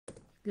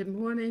Good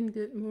morning,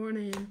 good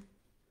morning,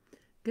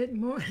 good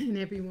morning,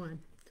 everyone.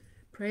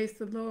 Praise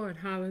the Lord.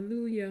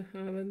 Hallelujah,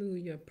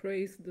 hallelujah.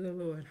 Praise the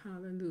Lord.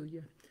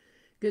 Hallelujah.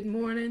 Good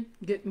morning,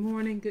 good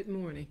morning, good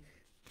morning.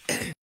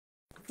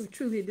 For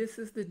truly, this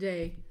is the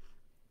day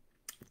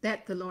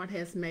that the Lord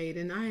has made,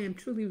 and I am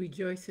truly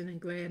rejoicing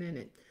and glad in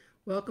it.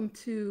 Welcome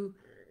to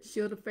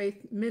Shield of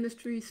Faith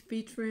Ministries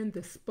featuring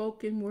the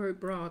spoken word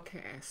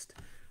broadcast.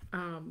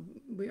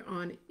 We're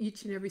on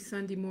each and every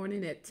Sunday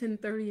morning at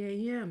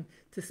 10:30 a.m.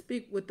 to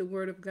speak what the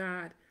Word of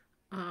God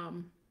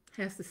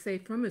has to say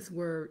from His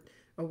Word,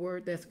 a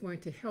word that's going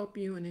to help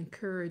you and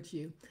encourage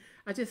you.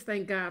 I just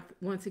thank God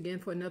once again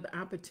for another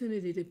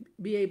opportunity to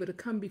be able to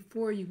come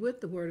before you with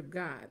the Word of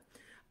God.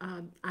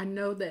 I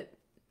know that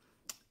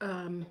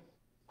um,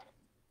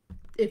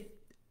 if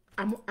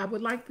I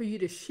would like for you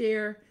to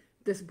share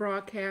this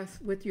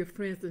broadcast with your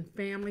friends and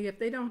family. If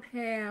they don't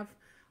have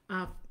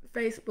uh,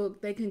 Facebook,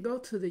 they can go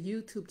to the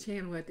YouTube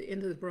channel at the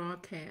end of the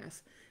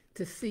broadcast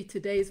to see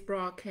today's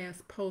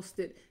broadcast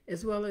posted,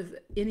 as well as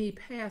any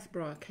past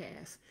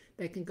broadcasts.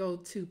 They can go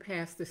to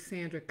Pastor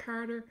Sandra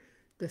Carter,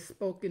 the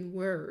spoken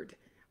word,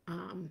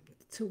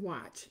 to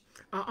watch.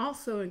 I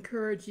also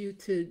encourage you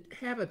to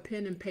have a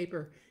pen and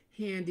paper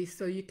handy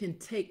so you can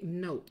take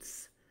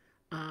notes.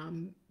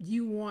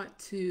 You want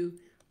to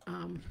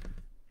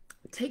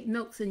take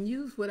notes and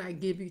use what I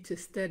give you to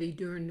study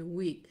during the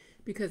week,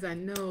 because I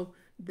know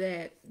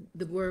that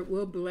the word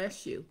will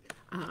bless you.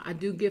 I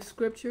do give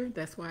scripture.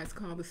 That's why it's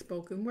called the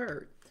spoken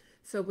word.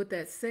 So with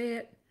that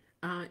said,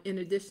 in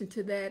addition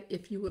to that,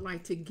 if you would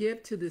like to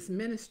give to this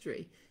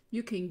ministry,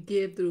 you can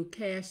give through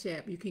Cash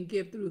App. You can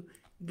give through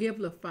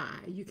Givelify.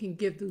 You can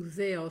give through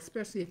Zelle,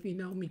 especially if you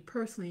know me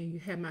personally and you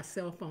have my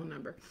cell phone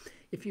number.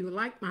 If you would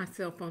like my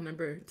cell phone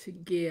number to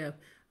give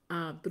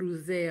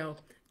through Zelle,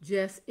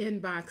 just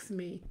inbox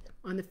me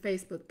on the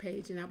Facebook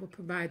page and I will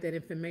provide that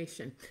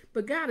information.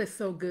 But God is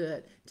so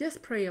good.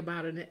 Just pray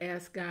about it and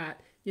ask God,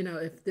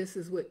 if this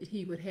is what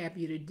He would have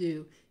you to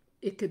do.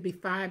 It could be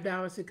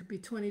 $5, it could be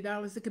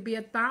 $20, it could be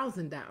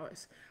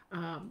 $1,000.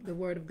 The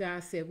Word of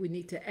God said we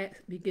need to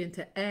begin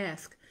to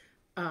ask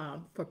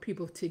for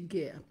people to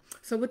give.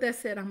 So with that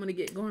said, I'm going to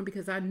get going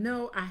because I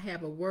know I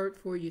have a word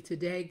for you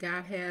today.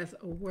 God has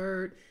a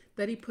word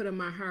that He put in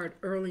my heart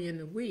early in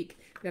the week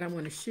that I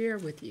want to share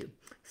with you.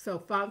 So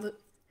Father,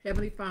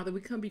 Heavenly Father,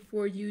 we come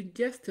before you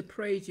just to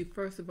praise you,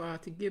 first of all,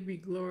 to give you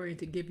glory and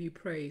to give you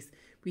praise.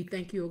 We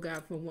thank you, oh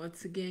God, for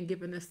once again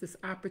giving us this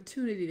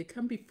opportunity to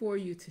come before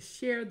you to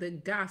share the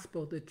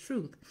gospel, the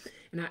truth.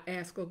 And I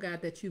ask, oh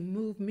God, that you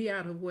move me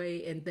out of the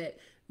way and that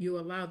you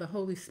allow the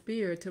Holy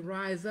Spirit to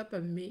rise up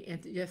in me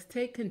and to just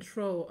take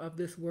control of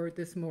this word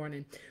this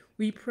morning.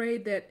 We pray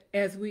that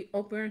as we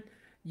open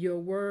your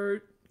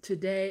word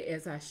today,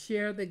 as I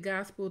share the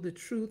gospel, the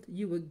truth,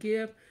 you will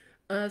give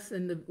us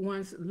and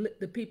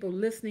the people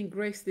listening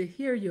grace to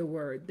hear your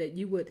word, that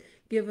you would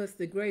give us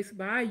the grace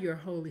by your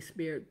Holy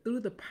Spirit, through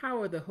the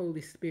power of the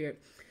Holy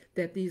Spirit,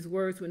 that these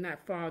words would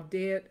not fall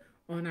dead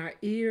on our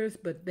ears,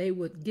 but they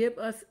would give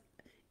us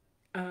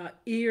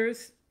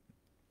ears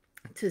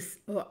to,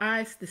 or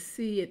eyes to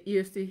see and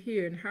ears to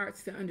hear and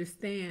hearts to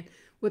understand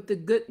what the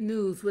good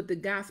news, what the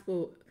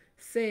gospel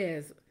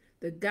says,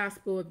 the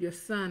gospel of your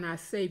Son, our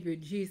Savior,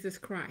 Jesus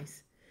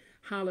Christ.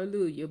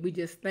 Hallelujah. We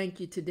just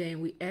thank you today,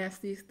 and we ask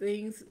these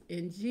things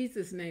in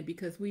Jesus' name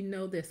because we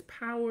know there's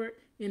power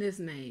in His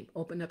name.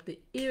 Open up the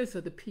ears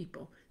of the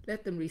people.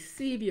 Let them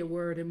receive your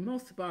word, and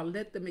most of all,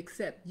 let them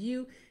accept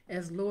you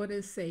as Lord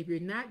and Savior,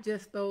 not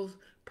just those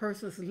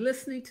persons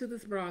listening to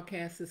this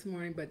broadcast this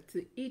morning, but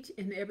to each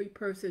and every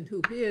person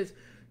who hears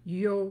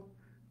your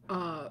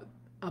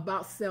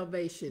about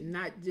salvation,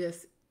 not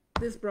just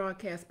this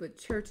broadcast, but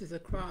churches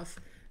across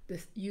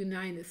the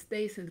United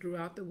States and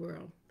throughout the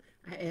world.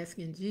 I ask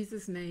in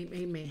Jesus' name,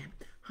 amen.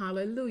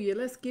 Hallelujah.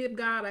 Let's give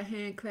God a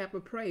hand clap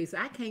of praise.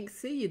 I can't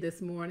see you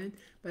this morning,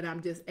 but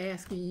I'm just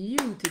asking you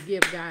to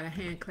give God a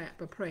hand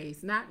clap of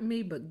praise. Not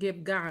me, but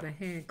give God a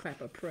hand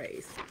clap of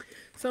praise.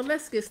 So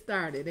let's get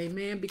started,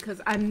 amen,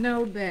 because I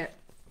know that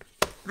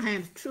I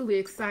am truly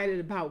excited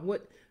about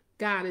what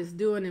God is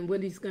doing and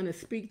what He's going to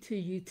speak to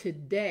you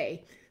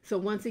today. So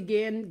once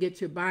again,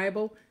 get your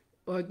Bible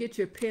or get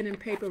your pen and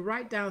paper,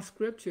 write down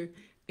scripture,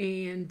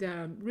 and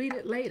read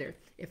it later.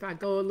 If I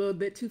go a little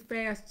bit too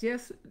fast,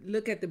 just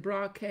look at the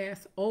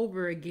broadcast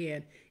over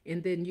again,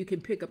 and then you can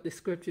pick up the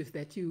scriptures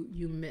that you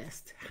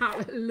missed.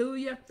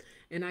 Hallelujah.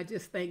 And I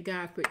just thank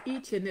God for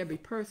each and every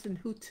person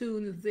who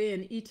tunes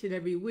in each and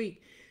every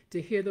week to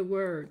hear the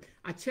word.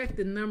 I check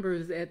the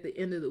numbers at the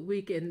end of the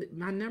week, and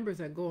my numbers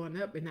are going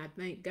up, and I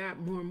thank God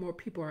more and more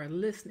people are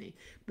listening.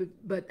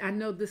 But I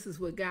know this is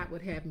what God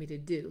would have me to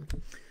do.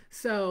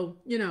 So,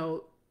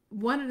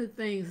 one of the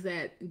things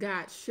that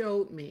God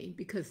showed me,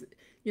 because,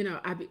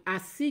 I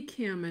seek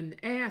Him and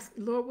ask,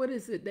 Lord, what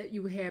is it that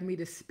you would have me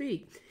to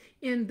speak?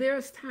 And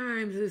there's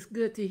times it's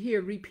good to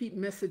hear repeat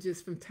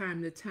messages from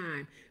time to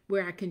time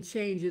where I can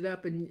change it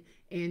up and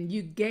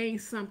you gain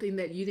something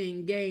that you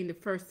didn't gain the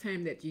first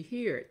time that you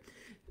hear it.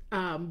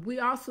 we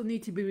also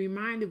need to be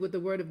reminded what the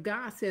Word of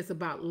God says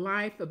about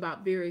life,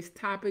 about various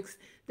topics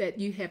that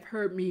you have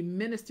heard me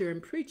minister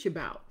and preach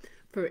about.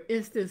 For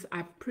instance,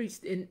 I've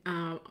preached in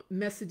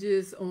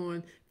messages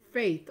on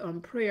faith,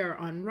 on prayer,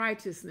 on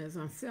righteousness,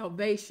 on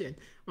salvation,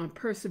 on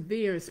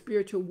perseverance,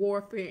 spiritual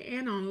warfare,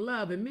 and on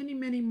love, and many,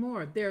 many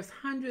more. There's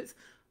hundreds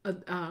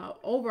of,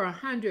 over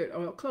 100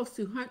 or close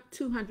to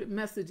 200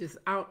 messages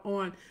out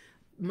on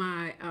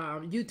my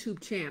YouTube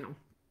channel.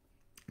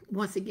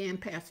 Once again,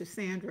 Pastor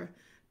Sandra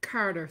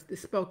Carter, the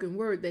spoken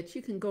word, that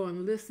you can go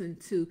and listen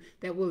to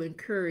that will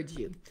encourage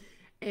you.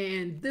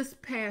 And this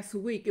past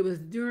week, it was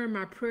during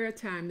my prayer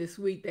time this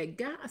week that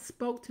God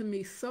spoke to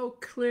me so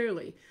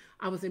clearly.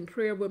 I was in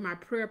prayer with my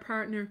prayer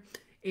partner,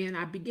 and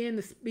I began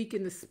to speak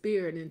in the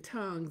spirit in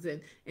tongues.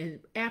 And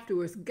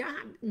afterwards, God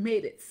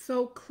made it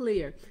so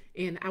clear.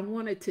 And I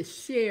wanted to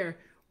share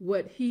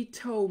what he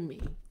told me.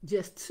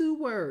 Just 2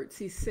 words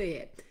he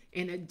said.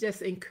 And it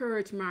just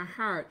encouraged my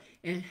heart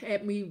and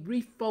had me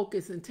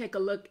refocus and take a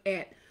look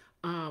at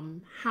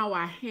how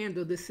I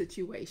handle this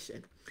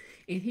situation.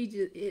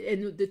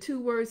 And the 2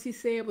 words he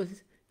said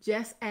was,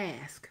 just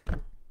ask.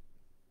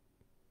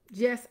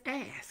 Just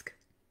ask.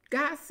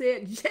 God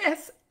said,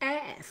 just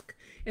ask.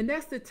 And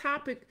that's the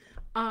topic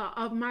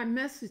of my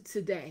message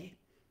today.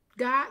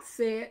 God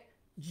said,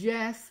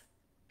 just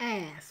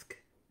ask.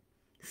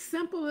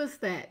 Simple as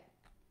that.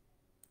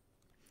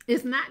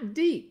 It's not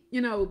deep.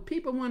 You know,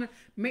 people want to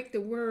make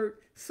the word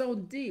so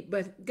deep,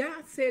 but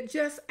God said,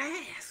 just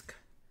ask.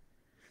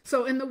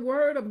 So in the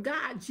word of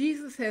God,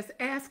 Jesus has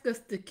asked us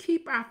to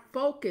keep our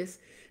focus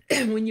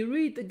when you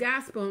read the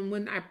gospel and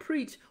when I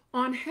preach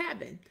on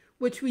heaven,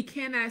 which we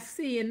cannot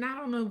see, and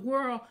not on the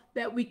world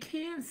that we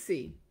can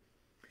see.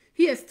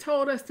 He has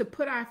told us to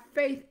put our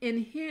faith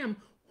in him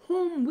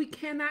whom we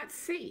cannot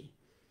see.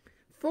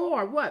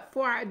 For what?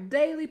 For our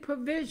daily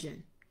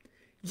provision.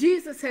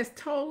 Jesus has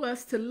told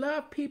us to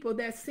love people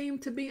that seem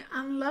to be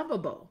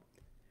unlovable.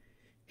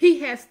 He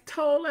has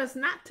told us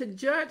not to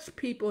judge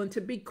people and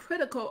to be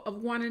critical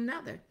of one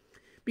another,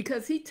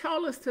 because he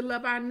told us to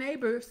love our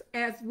neighbors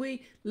as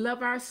we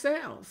love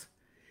ourselves.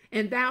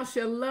 And thou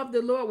shalt love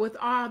the Lord with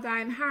all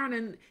thine heart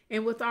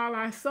and with all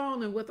thy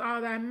soul and with all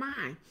thy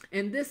mind.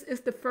 And this is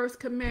the first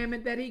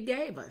commandment that he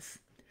gave us.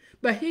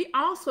 But he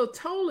also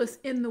told us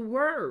in the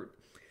word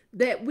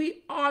that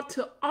we ought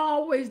to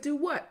always do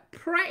what?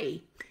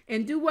 Pray.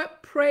 And do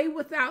what? Pray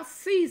without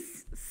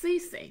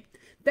ceasing.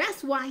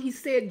 That's why he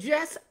said,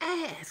 just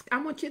ask.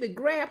 I want you to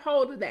grab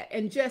hold of that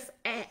and just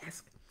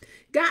ask.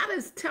 God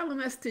is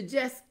telling us to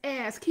just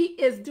ask. He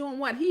is doing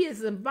what? He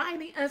is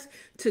inviting us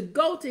to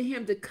go to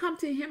him, to come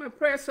to him in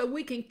prayer so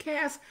we can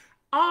cast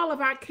all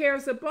of our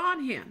cares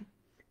upon him.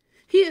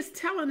 He is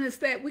telling us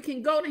that we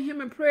can go to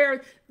him in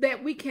prayer,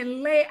 that we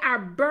can lay our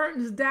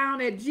burdens down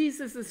at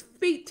Jesus'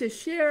 feet to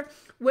share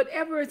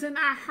whatever is in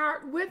our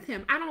heart with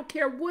him. I don't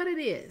care what it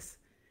is.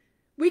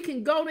 We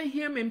can go to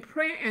him in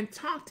prayer and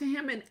talk to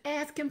him and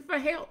ask him for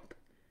help.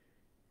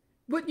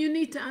 What you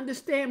need to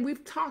understand,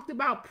 we've talked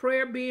about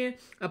prayer being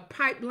a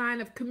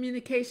pipeline of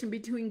communication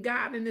between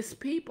God and his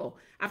people.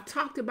 I've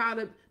talked about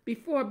it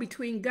before,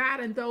 between God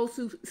and those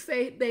who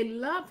say they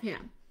love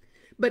him.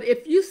 But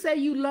if you say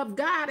you love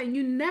God and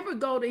you never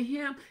go to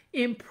him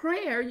in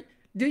prayer,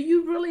 do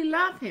you really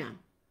love him?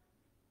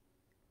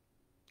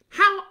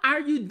 How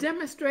are you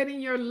demonstrating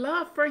your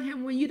love for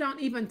him when you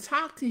don't even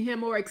talk to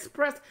him or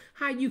express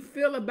how you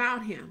feel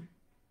about him?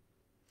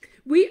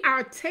 We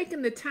are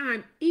taking the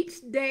time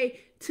each day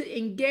to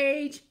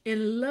engage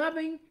in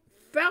loving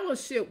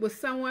fellowship with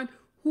someone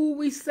who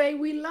we say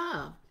we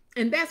love.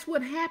 And that's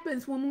what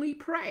happens when we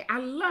pray. I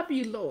love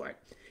you, Lord.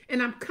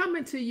 And I'm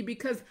coming to you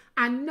because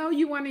I know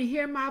you want to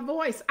hear my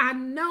voice. I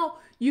know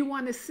you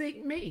want to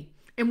seek me.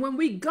 And when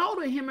we go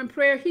to him in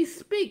prayer, he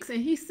speaks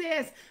and he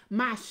says,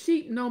 my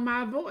sheep know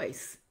my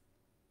voice.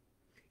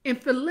 In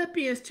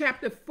Philippians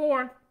chapter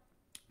 4,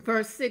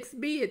 verse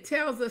 6b, it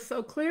tells us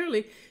so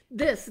clearly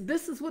this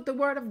is what the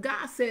word of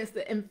God says,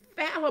 the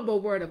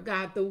infallible word of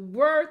God, the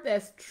word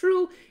that's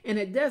true and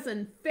it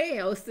doesn't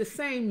fail. It's the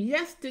same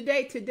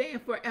yesterday, today,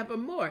 and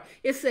forevermore.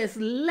 It says,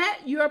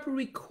 let your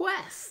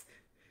requests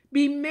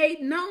be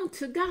made known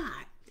to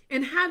God.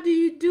 And how do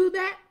you do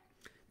that?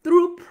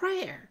 Through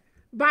prayer.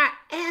 By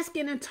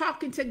asking and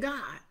talking to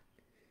God.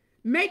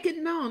 Make it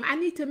known. I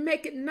need to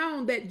make it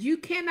known that you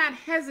cannot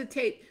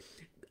hesitate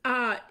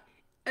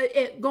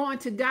going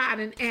to God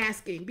and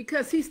asking,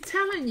 because he's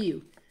telling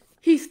you.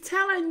 He's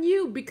telling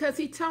you because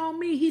he told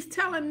me. He's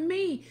telling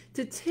me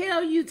to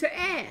tell you to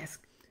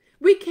ask.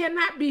 We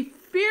cannot be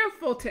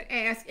fearful to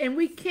ask, and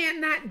we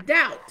cannot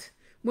doubt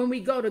when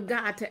we go to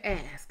God to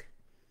ask.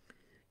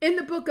 In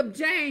the book of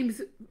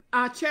James,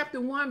 chapter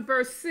 1,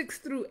 verse 6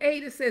 through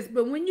 8, it says,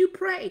 but when you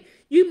pray,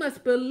 you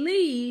must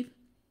believe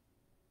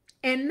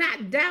and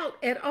not doubt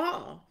at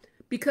all,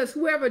 because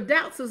whoever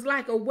doubts is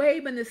like a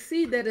wave in the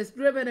sea that is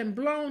driven and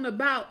blown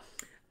about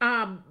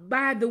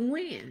by the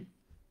wind.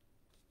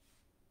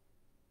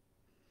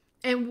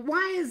 And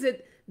why is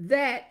it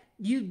that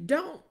you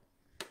don't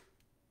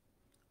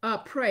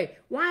pray?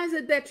 Why is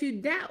it that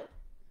you doubt?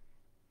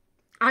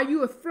 Are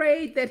you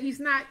afraid that he's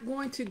not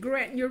going to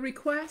grant your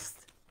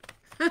request?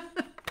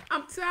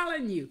 I'm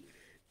telling you,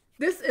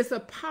 this is a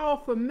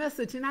powerful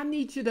message, and I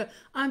need you to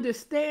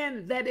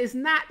understand that it's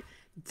not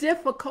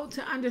difficult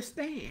to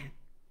understand.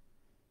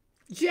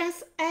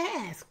 Just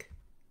ask.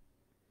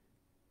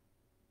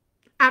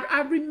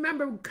 I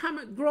remember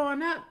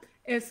growing up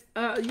as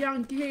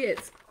young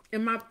kids,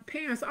 and my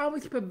parents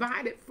always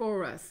provided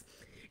for us.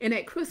 And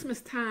at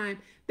Christmas time,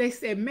 they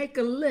said, make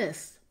a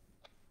list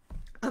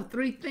of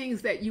 3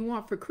 things that you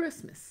want for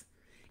Christmas.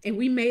 And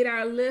we made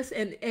our list,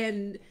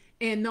 and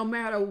no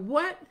matter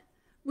what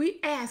we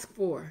asked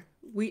for,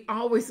 we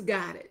always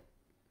got it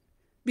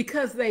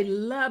because they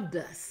loved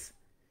us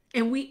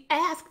and we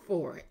asked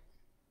for it.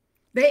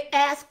 They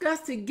asked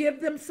us to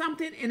give them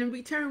something, and in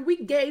return,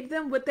 we gave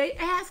them what they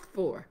asked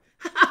for.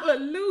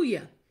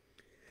 Hallelujah.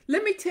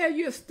 Let me tell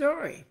you a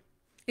story.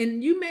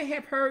 And you may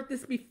have heard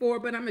this before,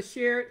 but I'm going to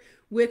share it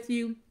with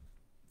you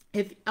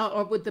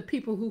or with the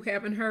people who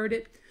haven't heard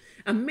it.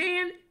 A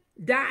man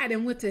died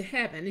and went to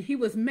heaven, and he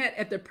was met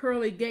at the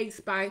pearly gates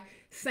by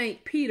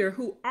St. Peter,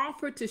 who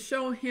offered to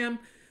show him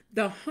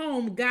the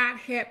home God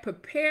had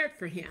prepared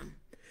for him.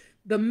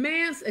 The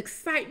man's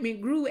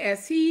excitement grew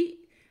as he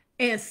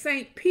and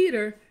St.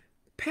 Peter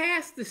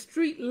passed the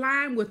street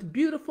lined with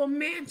beautiful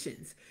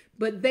mansions,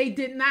 but they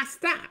did not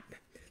stop.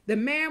 The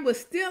man was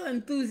still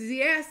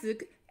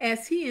enthusiastic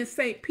as he and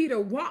St. Peter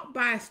walked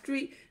by a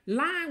street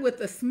lined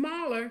with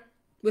smaller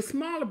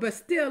but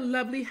still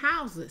lovely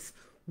houses.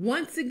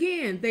 Once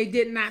again, they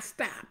did not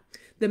stop.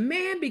 The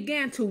man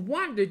began to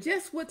wonder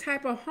just what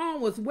type of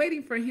home was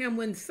waiting for him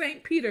when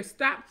St. Peter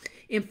stopped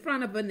in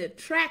front of an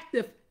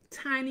attractive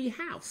tiny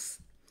house.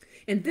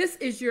 And this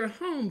is your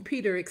home,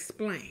 Peter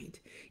explained.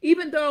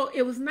 Even though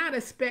it was not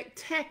a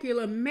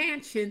spectacular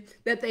mansion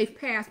that they've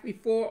passed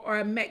before or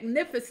a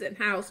magnificent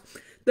house,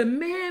 the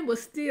man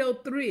was still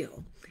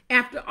thrilled.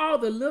 After all,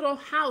 the little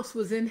house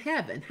was in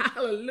heaven.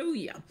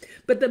 Hallelujah.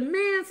 But the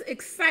man's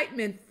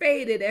excitement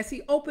faded as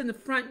he opened the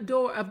front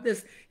door of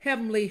this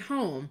heavenly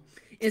home.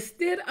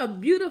 Instead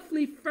of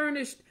beautifully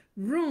furnished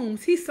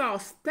rooms, he saw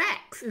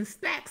stacks and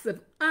stacks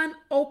of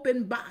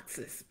unopened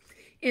boxes.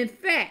 In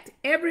fact,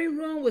 every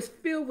room was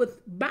filled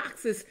with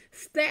boxes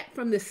stacked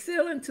from the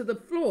ceiling to the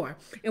floor.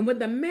 And when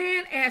the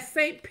man asked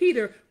St.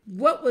 Peter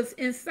what was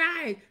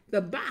inside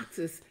the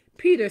boxes,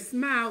 Peter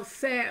smiled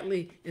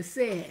sadly and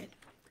said,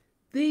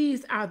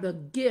 "These are the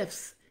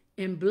gifts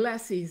and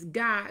blessings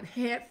God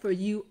had for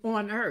you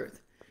on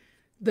earth."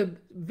 The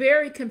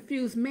very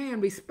confused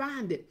man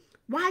responded,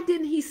 "Why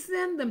didn't he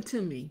send them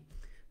to me?"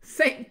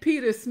 St.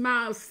 Peter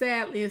smiled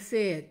sadly and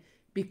said,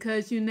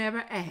 "Because you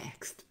never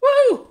asked."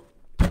 Woo!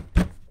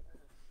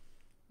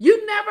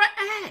 You never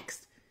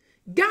asked.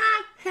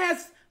 God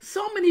has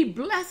so many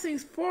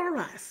blessings for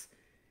us.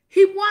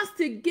 He wants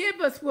to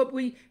give us what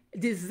we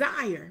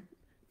desire,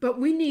 but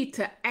we need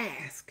to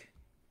ask.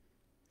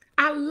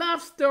 I love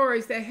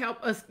stories that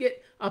help us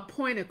get a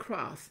point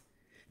across.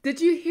 Did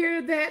you hear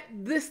that?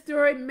 This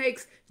story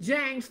makes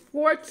James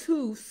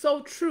 4:2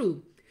 so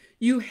true.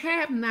 You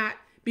have not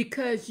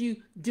because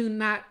you do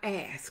not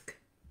ask.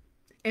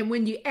 And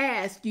when you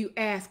ask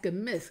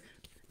amiss.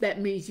 That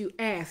means you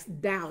ask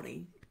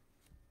doubting.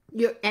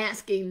 You're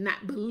asking,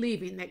 not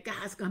believing that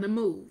God's going to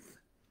move.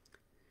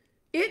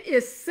 It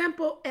is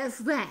simple as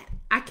that.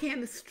 I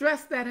can't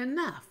stress that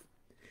enough.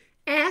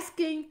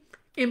 Asking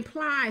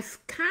implies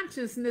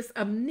consciousness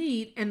of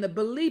need and the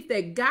belief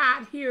that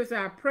God hears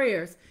our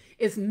prayers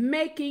is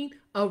making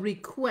a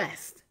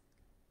request.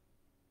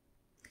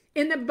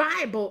 In the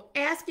Bible,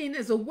 asking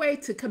is a way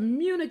to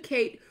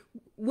communicate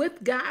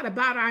with God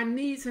about our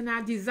needs and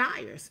our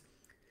desires.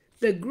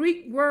 The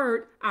Greek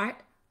word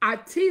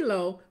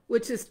atilo,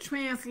 which is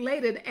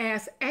translated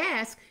as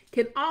ask,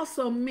 can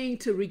also mean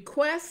to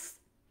request,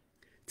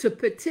 to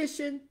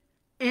petition,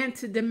 and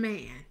to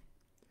demand.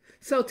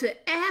 So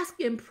to ask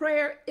in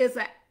prayer is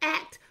an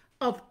act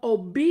of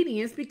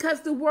obedience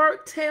because the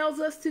word tells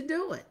us to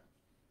do it.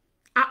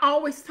 I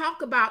always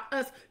talk about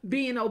us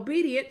being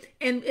obedient,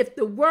 and if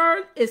the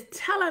word is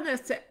telling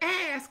us to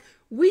ask,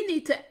 we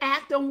need to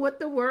act on what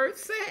the word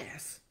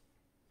says.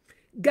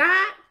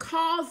 God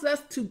calls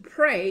us to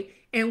pray,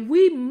 and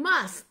we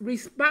must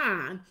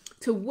respond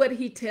to what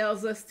he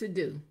tells us to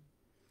do.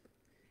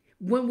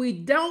 When we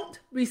don't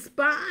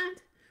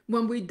respond,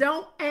 when we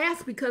don't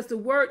ask because the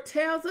word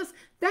tells us,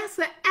 that's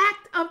an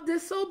act of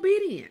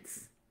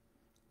disobedience.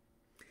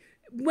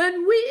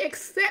 When we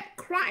accept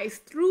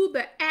Christ through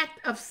the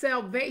act of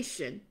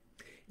salvation,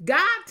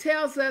 God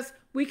tells us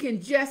we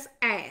can just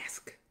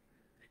ask.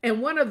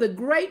 And one of the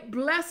great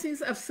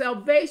blessings of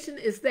salvation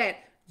is that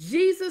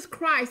Jesus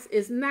Christ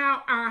is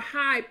now our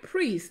high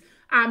priest,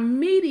 our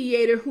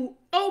mediator who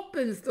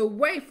opens the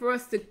way for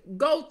us to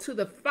go to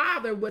the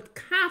Father with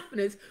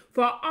confidence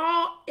for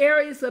all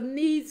areas of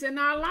needs in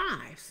our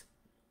lives.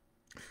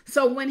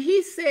 So when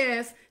he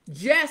says,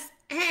 just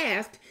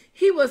ask,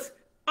 he was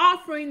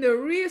offering the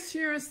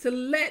reassurance to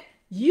let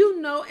you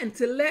know and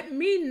to let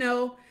me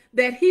know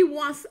that he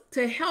wants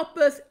to help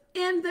us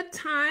in the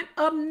time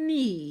of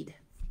need.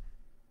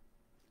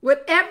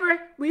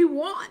 Whatever we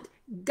want,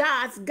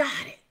 God's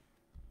got it.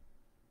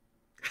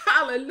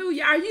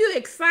 Hallelujah. Are you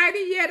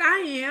excited yet? I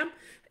am.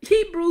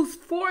 Hebrews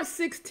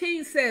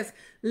 4:16 says,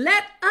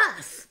 let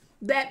us,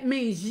 that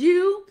means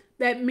you,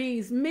 that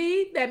means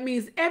me, that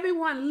means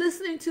everyone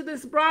listening to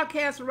this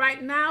broadcast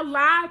right now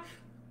live,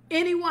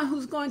 anyone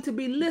who's going to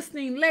be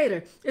listening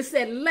later. It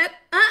said, let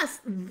us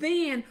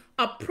then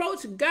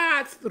approach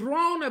God's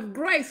throne of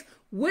grace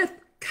with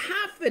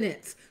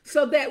confidence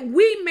so that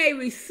we may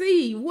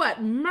receive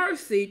what?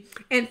 Mercy,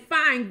 and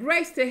find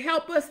grace to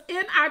help us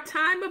in our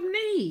time of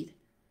need.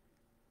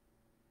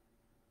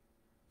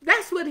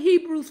 That's what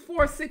Hebrews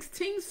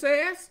 4:16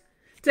 says,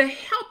 to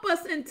help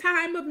us in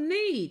time of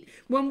need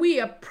when we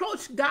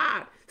approach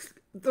God's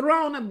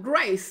throne of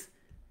grace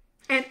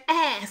and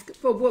ask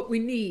for what we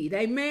need.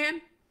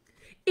 Amen.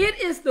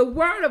 It is the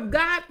word of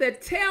God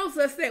that tells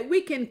us that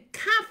we can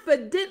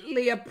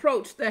confidently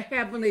approach the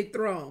heavenly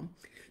throne,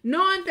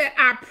 knowing that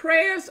our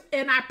prayers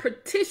and our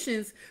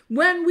petitions,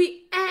 when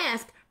we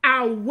ask,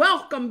 are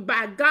welcomed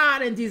by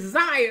God and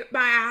desired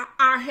by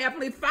our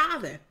Heavenly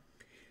Father.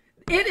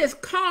 It is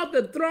called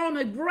the throne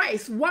of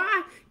grace.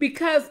 Why?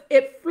 Because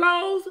it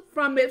flows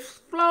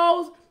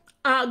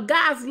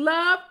God's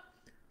love,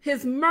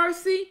 his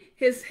mercy,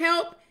 his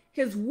help,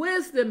 his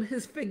wisdom,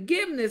 his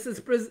forgiveness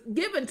is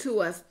given to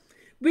us.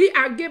 We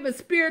are given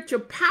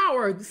spiritual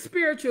power,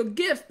 spiritual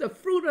gifts, the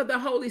fruit of the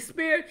Holy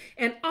Spirit,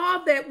 and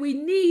all that we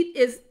need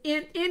is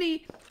in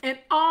any and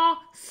all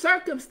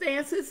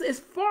circumstances is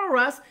for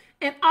us,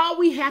 and all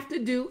we have to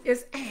do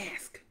is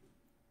ask.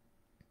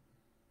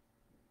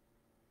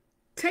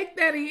 Take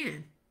that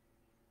in.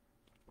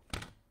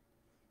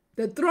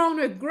 The throne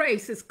of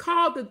grace is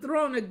called the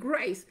throne of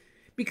grace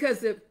because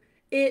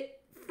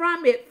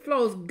from it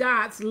flows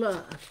God's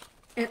love.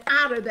 And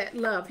out of that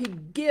love, he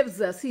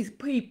gives us, he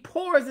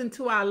pours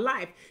into our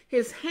life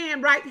his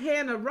right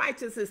hand of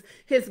righteousness,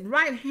 his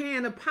right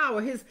hand of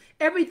power.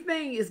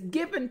 Everything is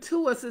given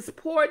to us, is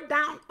poured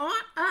down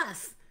on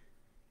us.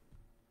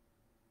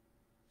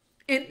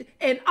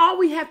 And all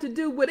we have to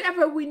do,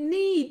 whatever we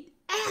need,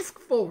 ask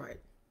for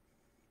it.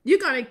 You're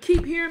going to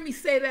keep hearing me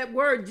say that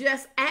word,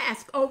 just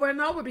ask, over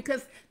and over,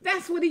 because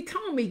that's what he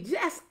told me.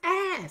 Just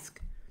ask.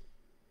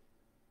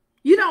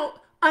 You don't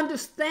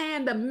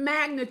understand the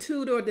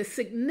magnitude or the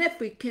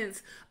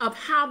significance of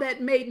how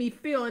that made me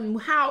feel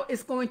and how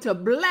it's going to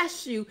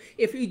bless you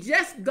if you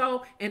just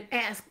go and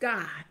ask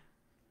God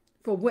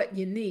for what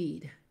you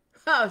need.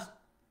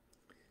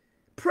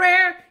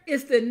 Prayer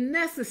is the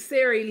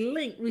necessary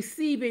link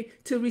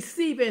to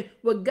receiving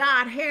what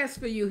God has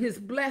for you, his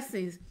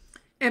blessings,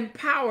 and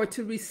power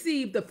to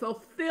receive the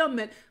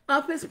fulfillment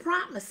of his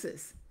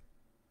promises.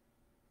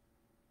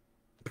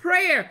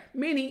 Prayer,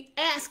 meaning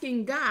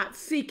asking God,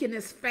 seeking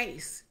his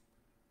face.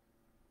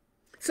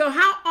 So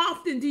how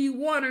often do you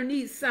want or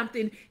need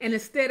something, and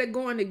instead of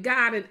going to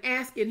God and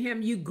asking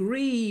him, you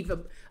grieve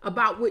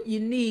about what you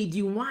need?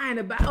 You whine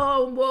about,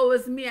 oh, woe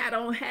is me, I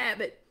don't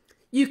have it.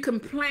 You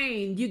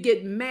complain, you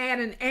get mad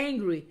and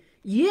angry.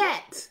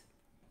 Yet,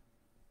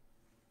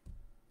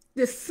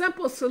 the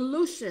simple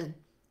solution,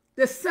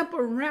 the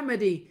simple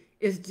remedy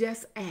is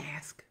just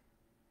ask.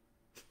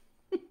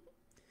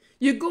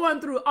 You're going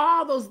through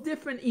all those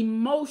different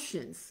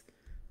emotions,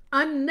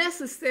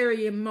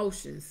 unnecessary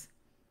emotions,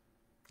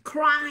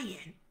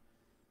 crying,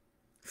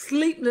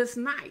 sleepless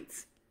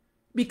nights,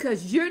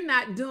 because you're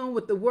not doing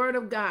what the word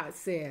of God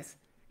says,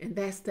 and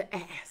that's to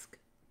ask.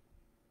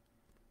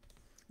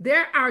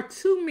 There are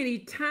too many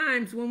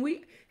times when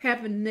we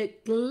have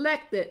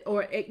neglected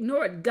or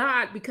ignored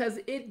God because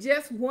it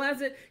just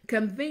wasn't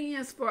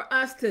convenient for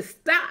us to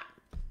stop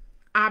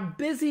our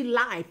busy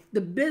life,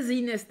 the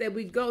busyness that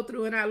we go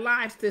through in our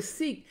lives, to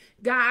seek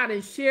God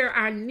and share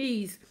our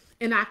needs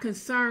and our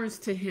concerns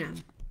to him.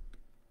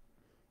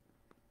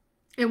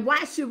 And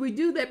why should we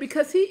do that?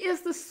 Because he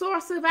is the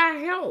source of our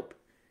help.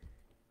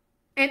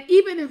 And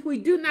even if we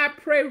do not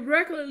pray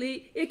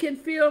regularly, it can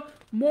feel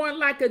more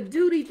like a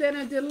duty than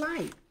a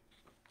delight.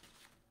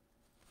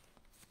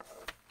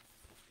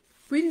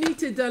 We need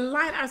to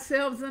delight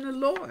ourselves in the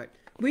Lord.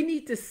 We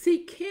need to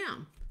seek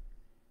him.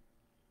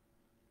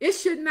 It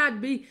should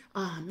not be,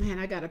 oh man,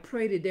 I got to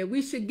pray today.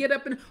 We should get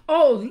up and,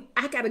 oh,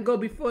 I got to go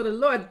before the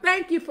Lord.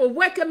 Thank you for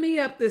waking me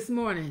up this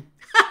morning.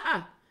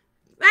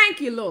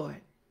 Thank you, Lord.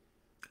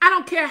 I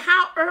don't care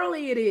how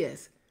early it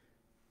is.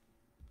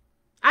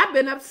 I've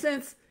been up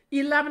since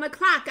 11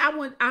 o'clock.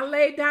 I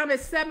laid down at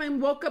 7,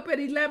 woke up at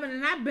 11,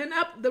 and I've been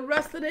up the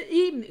rest of the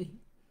evening.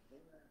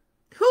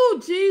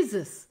 Who,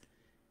 Jesus?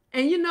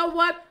 And you know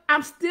what?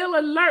 I'm still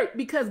alert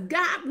because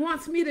God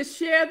wants me to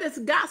share this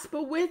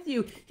gospel with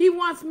you. He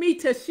wants me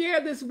to share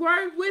this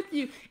word with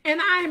you. And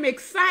I am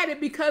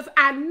excited because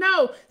I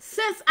know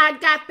since I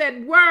got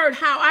that word,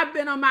 how I've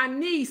been on my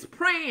knees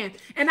praying,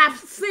 and I've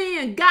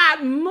seen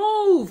God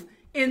move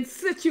in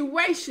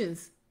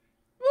situations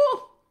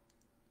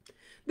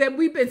that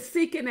we've been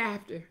seeking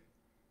after.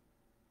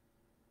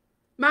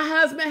 My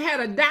husband had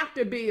a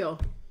doctor bill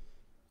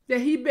that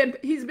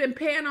he's been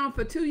paying on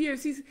for 2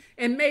 years.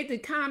 And made the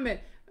comment,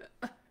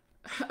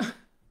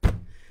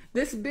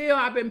 This bill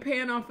I've been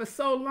paying on for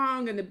so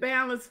long, and the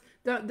balance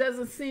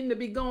doesn't seem to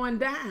be going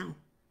down.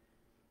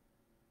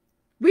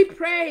 We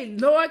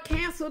prayed, Lord,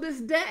 cancel this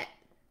debt.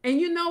 And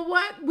you know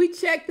what? We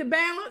checked the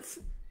balance.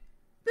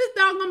 This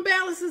doggone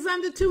balance is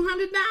under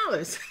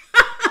 $200.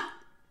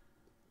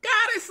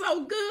 God is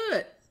so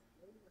good.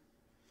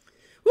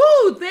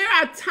 Woo, there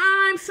are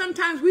times,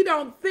 sometimes we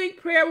don't think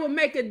prayer will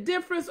make a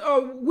difference,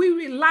 or we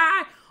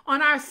rely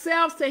on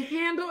ourselves to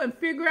handle and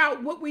figure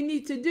out what we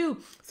need to do.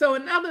 So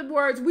in other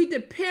words, we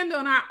depend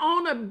on our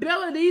own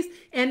abilities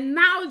and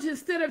knowledge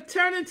instead of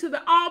turning to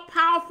the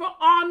all-powerful,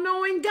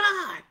 all-knowing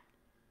God.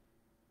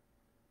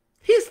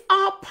 He's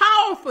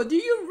all-powerful. Do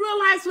you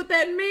realize what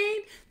that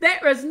means?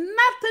 There is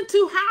nothing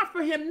too hard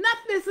for him.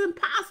 Nothing is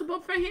impossible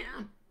for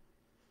him.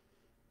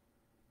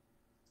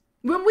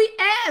 When we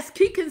ask,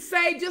 he can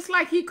say, just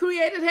like he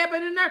created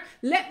heaven and earth,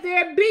 let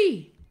there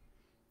be,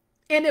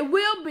 and it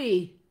will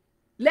be.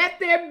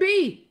 Let there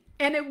be,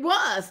 and it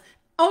was.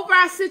 Over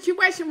our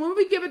situation, when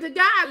we give it to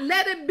God,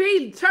 let it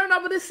be. Turn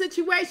over the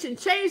situation.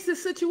 Change the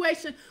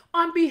situation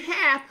on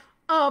behalf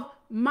of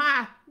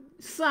my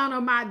son or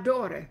my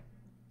daughter.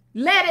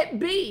 Let it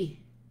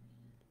be.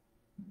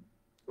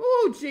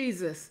 Oh,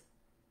 Jesus.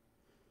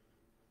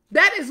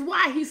 That is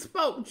why he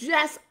spoke,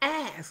 just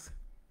ask.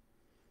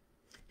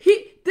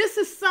 This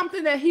is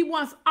something that he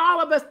wants all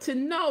of us to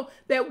know,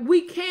 that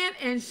we can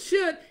and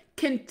should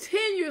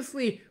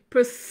continuously,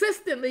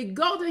 persistently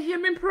go to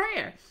him in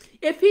prayer.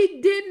 If he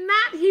did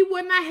not, he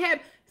would not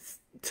have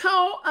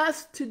told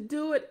us to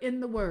do it in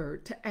the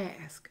word, to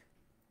ask.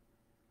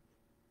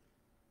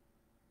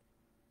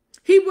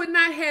 He would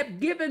not have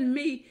given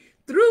me,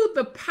 through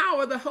the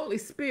power of the Holy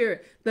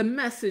Spirit, the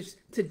message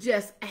to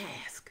just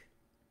ask.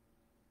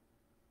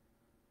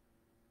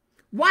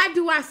 Why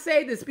do I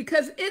say this?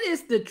 Because it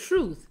is the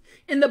truth.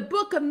 In the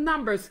book of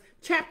Numbers,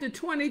 chapter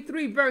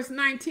 23, verse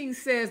 19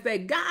 says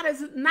that God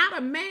is not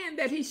a man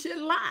that he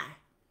should lie.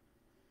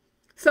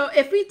 So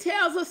if he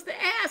tells us to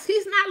ask,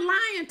 he's not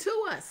lying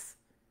to us.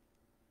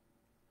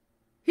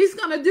 He's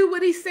going to do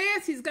what he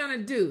says he's going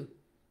to do.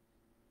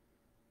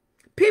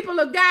 People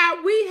of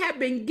God, we have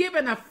been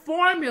given a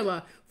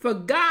formula for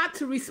God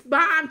to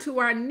respond to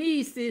our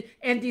needs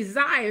and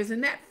desires.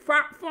 And that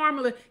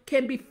formula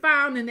can be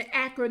found in the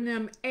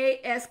acronym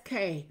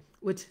ASK,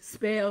 which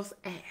spells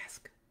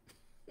ask.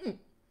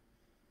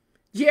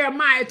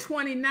 Jeremiah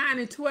 29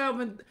 and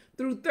 12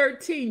 through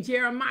 13.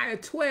 Jeremiah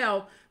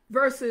 12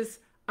 verses,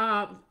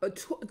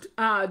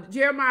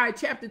 Jeremiah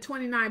chapter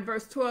 29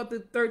 verse 12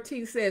 through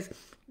 13 says,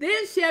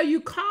 then shall you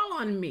call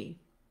on me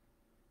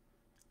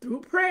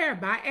through prayer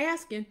by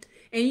asking,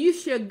 and you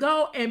shall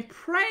go and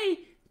pray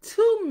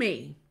to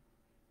me.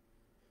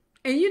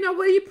 And you know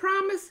what he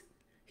promised?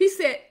 He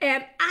said,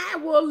 and I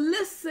will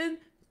listen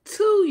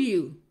to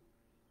you.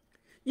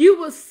 You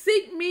will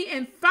seek me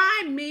and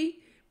find me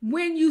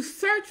when you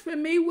search for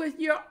me with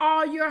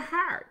all your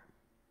heart.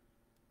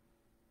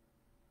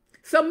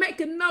 So make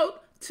a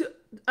note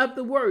of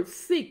the word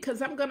seek,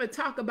 because I'm going to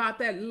talk about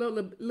that a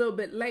little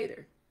bit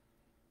later.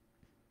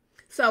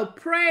 So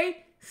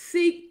pray,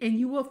 seek, and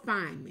you will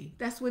find me.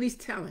 That's what he's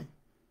telling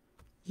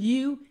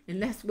you,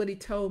 and that's what he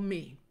told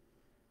me.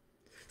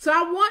 So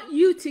I want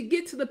you to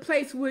get to the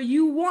place where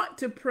you want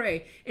to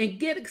pray and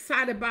get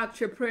excited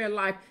about your prayer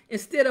life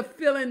instead of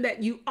feeling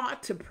that you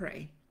ought to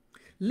pray.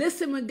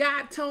 Listen, when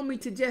God told me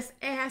to just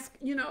ask,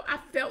 I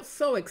felt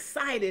so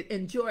excited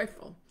and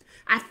joyful.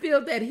 I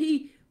feel that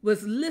he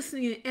was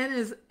listening and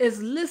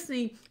is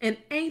listening and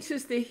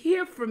anxious to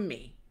hear from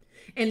me.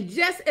 And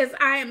just as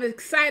I am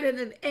excited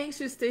and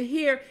anxious to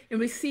hear and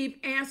receive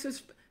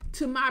answers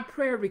to my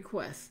prayer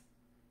requests.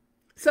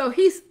 So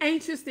he's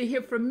anxious to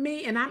hear from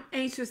me, and I'm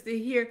anxious to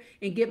hear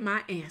and get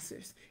my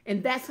answers.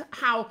 And that's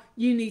how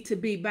you need to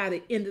be by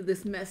the end of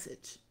this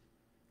message.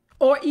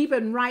 Or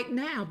even right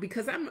now,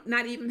 because I'm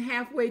not even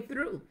halfway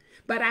through.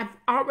 But I've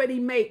already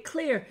made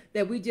clear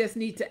that we just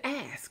need to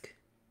ask.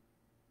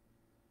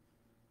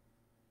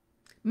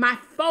 My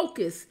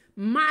focus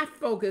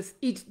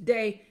each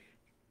day,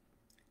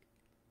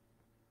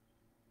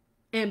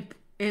 and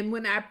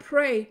when I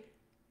pray,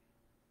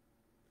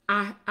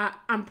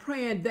 I'm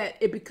praying that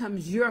it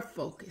becomes your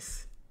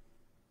focus.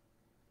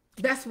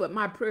 That's what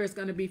my prayer is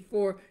going to be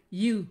for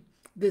you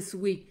this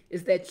week,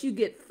 is that you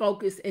get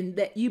focused and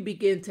that you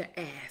begin to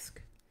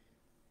ask.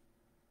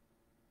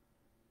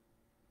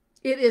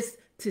 It is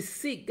to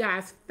seek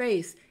God's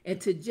face and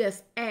to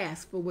just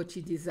ask for what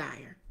you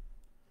desire.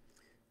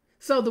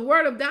 So the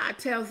word of God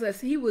tells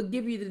us he will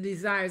give you the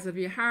desires of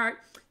your heart.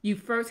 You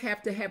first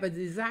have to have a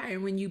desire.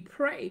 And when you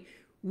pray,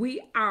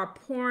 we are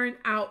pouring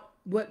out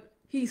what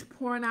he's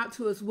pouring out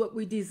to us, what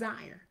we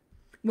desire.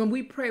 When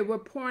we pray, we're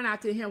pouring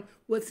out to him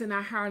what's in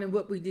our heart and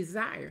what we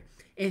desire.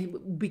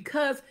 And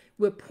because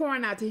we're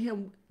pouring out to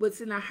him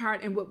what's in our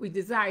heart and what we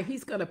desire,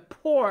 he's going to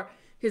pour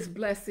his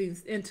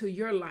blessings into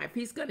your life.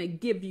 He's going to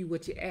give you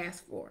what you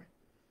ask for.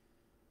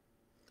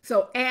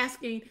 So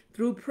asking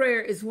through prayer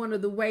is one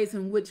of the ways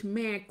in which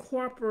man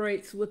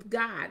cooperates with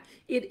God.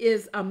 It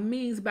is a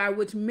means by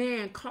which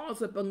man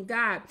calls upon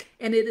God,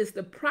 and it is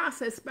the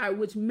process by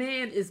which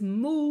man is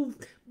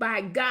moved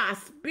by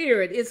God's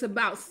Spirit. It's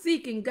about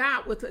seeking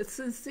God with a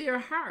sincere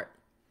heart.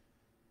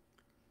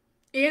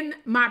 In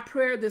my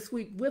prayer this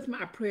week with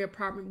my prayer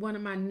partner, one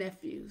of my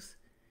nephews,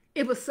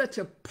 it was such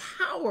a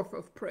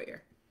powerful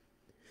prayer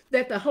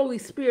that the Holy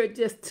Spirit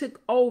just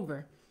took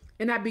over,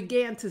 and I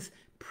began to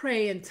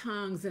pray in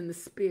tongues in the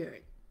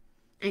Spirit,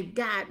 and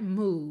God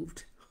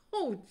moved.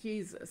 Oh,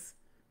 Jesus.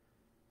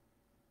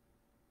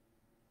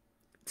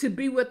 To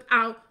be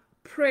without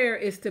prayer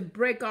is to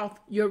break off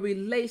your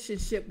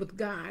relationship with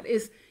God.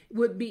 It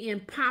would be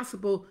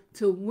impossible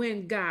to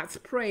win God's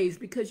praise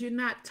because you're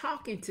not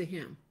talking to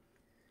him.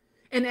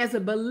 And as a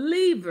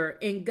believer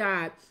in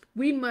God,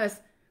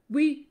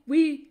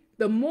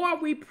 the more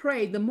we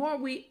pray, the more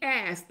we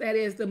ask, that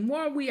is, the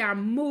more we are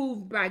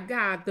moved by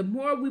God, the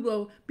more we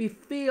will be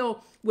filled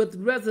with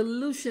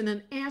resolution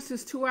and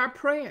answers to our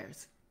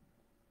prayers.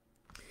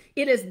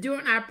 It is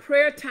during our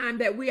prayer time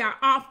that we are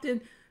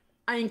often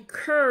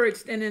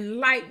encouraged and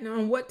enlightened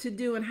on what to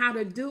do and how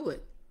to do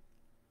it.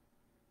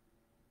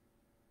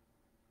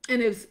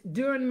 And it's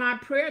during my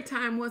prayer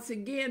time, once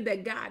again,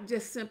 that God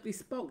just simply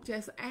spoke,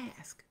 just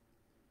ask.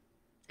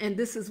 And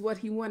this is what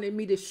he wanted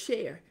me to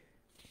share.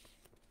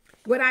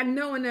 What I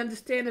know and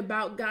understand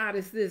about God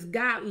is this: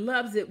 God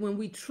loves it when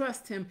we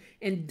trust him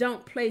and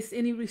don't place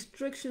any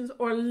restrictions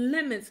or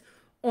limits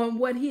on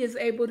what he is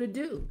able to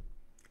do.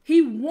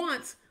 He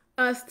wants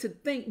us to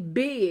think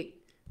big,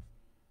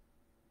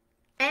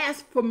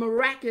 ask for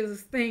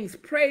miraculous things,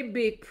 pray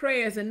big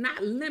prayers, and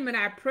not limit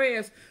our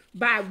prayers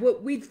by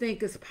what we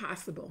think is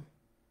possible.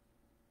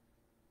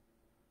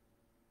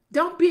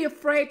 Don't be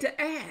afraid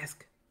to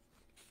ask.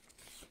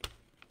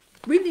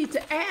 We need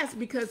to ask,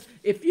 because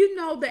if you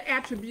know the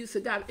attributes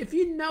of God, if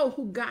you know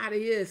who God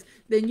is,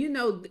 then you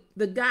know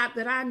the God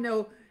that I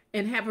know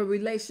and have a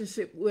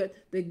relationship with,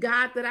 the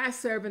God that I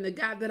serve and the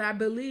God that I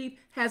believe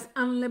has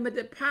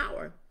unlimited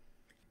power.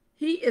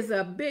 He is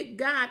a big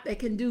God that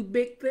can do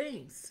big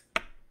things.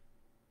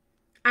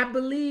 I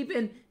believe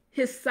in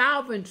his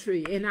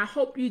sovereignty, and I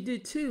hope you do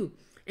too.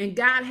 And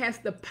God has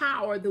the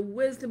power, the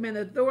wisdom, and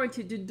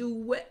authority to do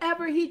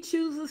whatever he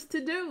chooses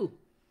to do.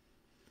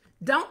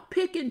 Don't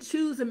pick and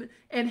choose them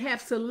and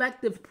have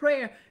selective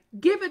prayer.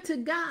 Give it to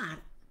God.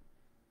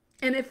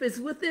 And if it's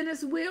within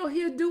his will,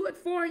 he'll do it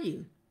for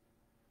you.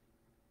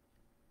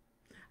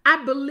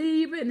 I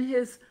believe in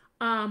his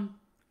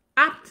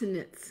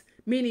omniscience,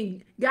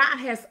 meaning God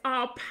has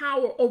all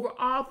power over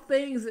all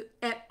things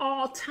at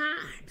all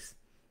times.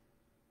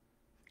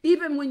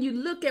 Even when you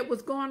look at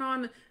what's going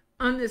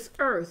on this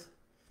earth,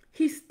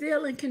 he's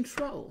still in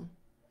control.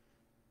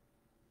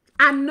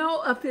 I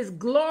know of his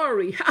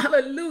glory,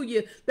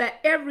 hallelujah,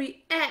 that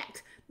every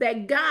act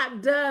that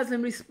God does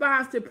in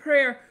response to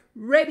prayer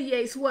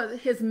radiates what?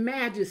 His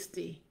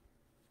majesty.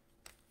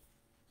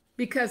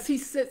 Because he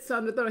sits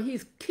on the throne.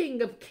 He's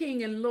King of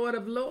kings and Lord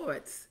of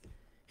lords.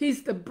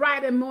 He's the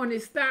bright and morning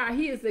star.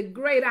 He is the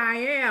great I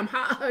am.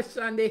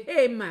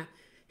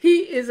 He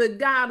is a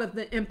God of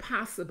the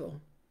impossible.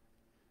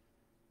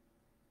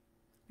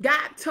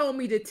 God told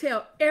me to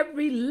tell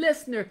every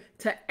listener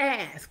to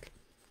ask.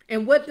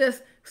 And what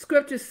does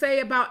Scripture say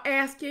about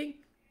asking?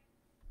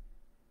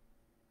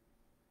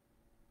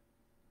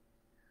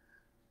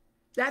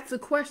 That's a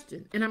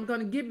question. And I'm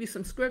going to give you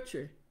some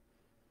scripture.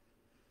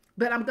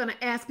 But I'm going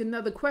to ask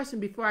another question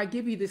before I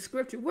give you the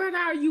scripture. What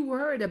are you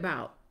worried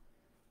about?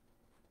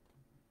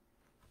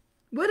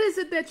 What is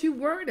it that you're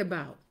worried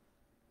about?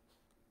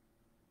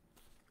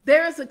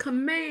 There is a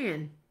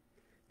command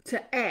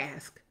to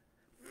ask,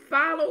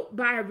 followed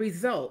by a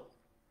result,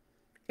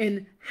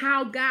 and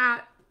how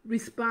God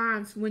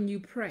responds when you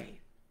pray.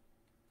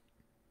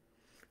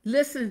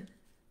 Listen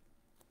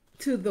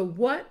to the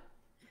what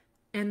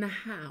and the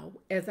how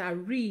as I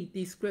read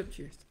these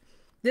scriptures.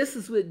 This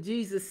is what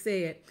Jesus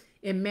said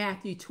in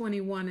Matthew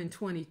 21 and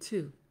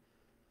 22.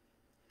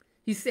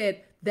 He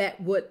said that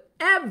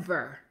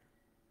whatever,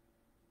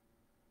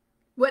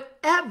 do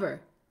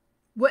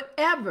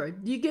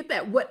you get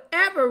that?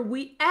 Whatever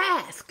we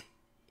ask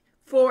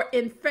for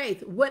in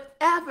faith,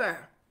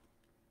 whatever.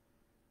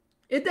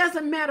 It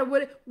doesn't matter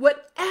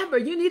whatever.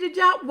 You need a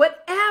job,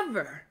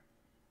 whatever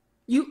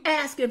you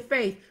ask in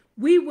faith,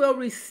 we will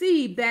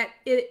receive that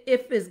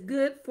if it's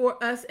good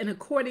for us and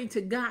according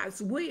to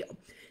God's will.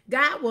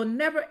 God will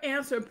never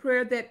answer a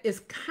prayer that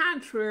is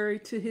contrary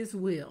to his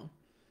will.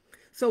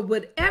 So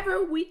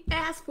whatever we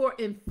ask for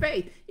in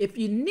faith, if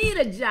you need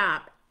a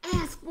job,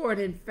 ask for it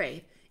in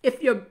faith.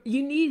 If you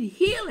need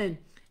healing,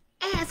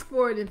 ask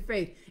for it in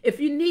faith. If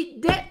you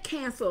need debt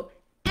canceled,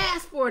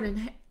 ask for it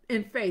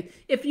in faith.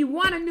 If you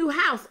want a new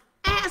house,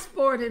 ask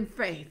for it in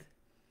faith.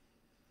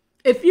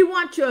 If you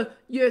want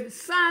your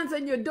sons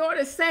and your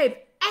daughters saved,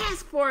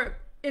 ask for it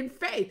in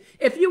faith.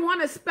 If you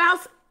want a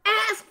spouse,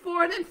 ask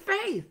for it in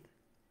faith.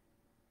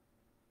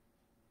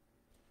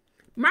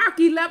 Mark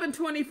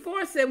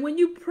 11:24 said, when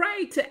you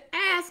pray to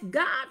ask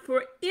God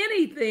for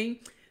anything,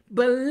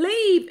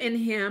 Believe in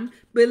him.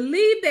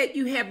 Believe that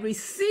you have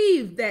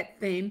received that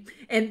thing.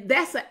 And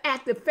that's an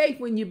act of faith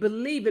when you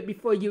believe it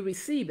before you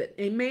receive it.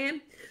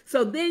 Amen.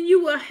 So then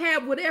you will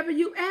have whatever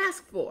you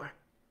ask for.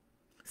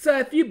 So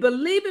if you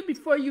believe it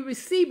before you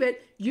receive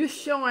it, you're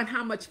showing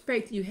how much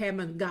faith you have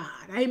in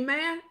God.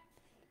 Amen.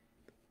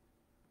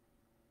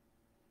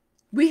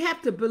 We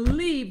have to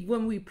believe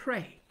when we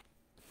pray.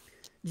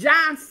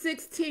 John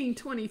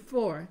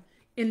 16:24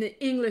 in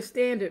the English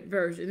Standard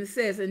Version, it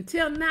says,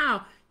 until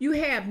now you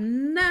have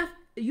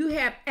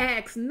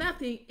asked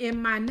nothing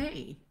in my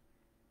name.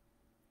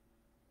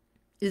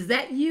 Is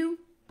that you?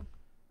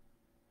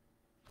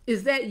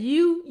 Is that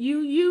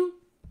you?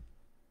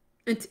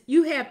 And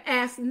you have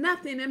asked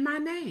nothing in my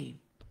name.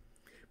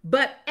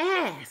 But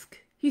ask.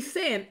 He's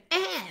saying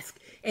ask,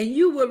 and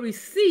you will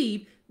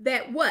receive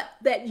that what?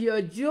 That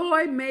your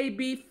joy may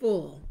be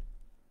full.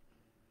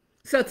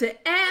 So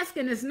to ask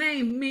in his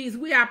name means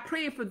we are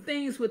praying for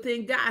things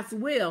within God's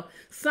will,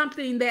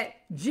 something that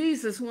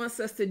Jesus wants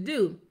us to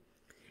do.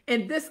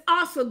 And this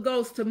also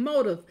goes to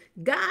motive.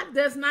 God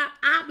does not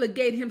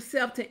obligate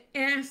himself to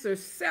answer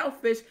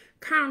selfish,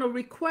 carnal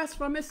requests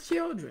from his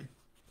children.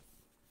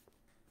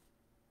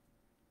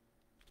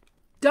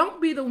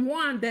 Don't be the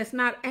one that's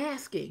not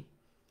asking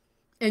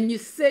and you're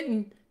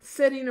sitting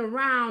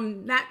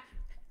around not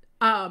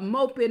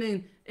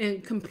moping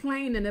and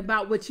complaining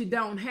about what you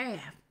don't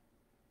have.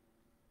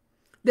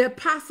 The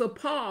Apostle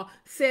Paul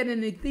said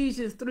in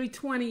Ephesians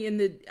 3:20 in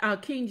the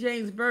King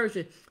James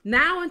Version,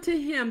 now unto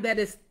him that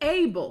is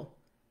able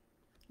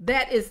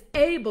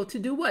to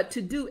do what?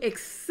 To do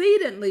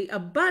exceedingly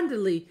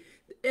abundantly,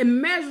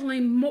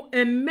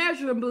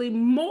 immeasurably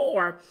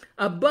more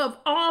above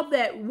all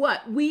that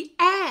what? We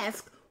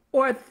ask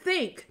or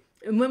think.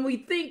 And when we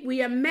think,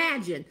 we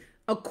imagine,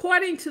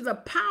 according to the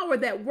power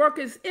that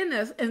worketh in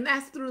us, and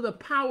that's through the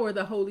power of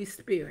the Holy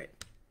Spirit.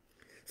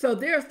 So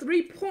there are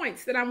 3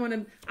 points that I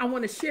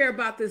want to share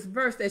about this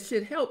verse that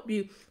should help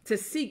you to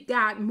seek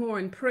God more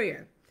in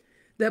prayer.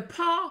 The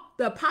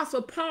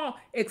Apostle Paul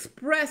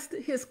expressed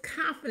his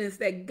confidence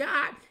that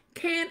God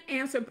can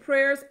answer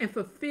prayers and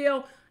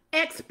fulfill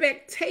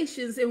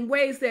expectations in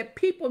ways that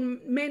people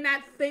may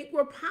not think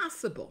were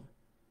possible.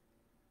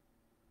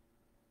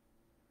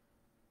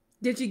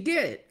 Did you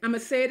get it? I'm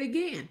going to say it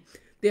again.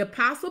 The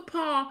Apostle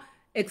Paul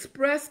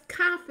expressed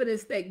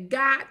confidence that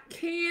God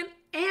can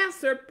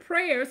answer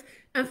prayers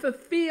and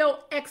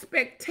fulfill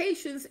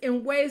expectations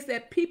in ways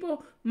that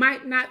people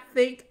might not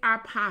think are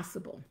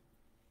possible.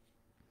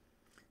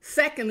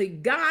 Secondly,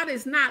 God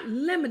is not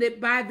limited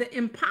by the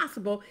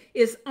impossible.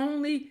 It's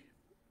only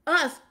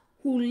us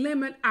who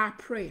limit our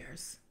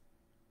prayers.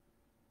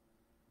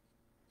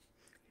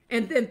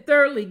 And then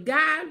thirdly,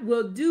 God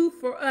will do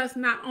for us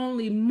not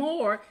only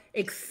more,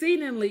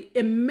 exceedingly,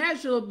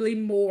 immeasurably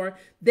more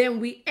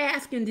than we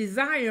ask and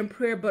desire in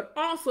prayer, but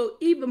also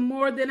even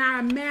more than our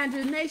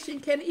imagination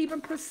can even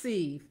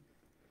perceive.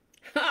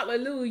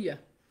 Hallelujah.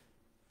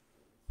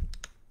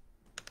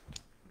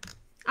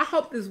 I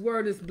hope this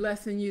word is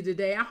blessing you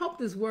today. I hope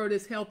this word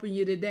is helping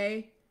you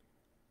today.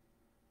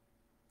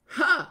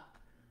 I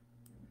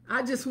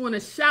just want to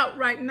shout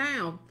right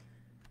now,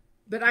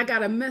 but I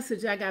got a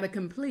message I got to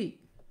complete.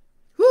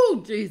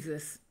 Whoo,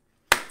 Jesus.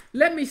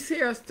 Let me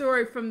share a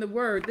story from the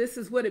word. This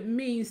is what it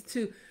means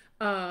to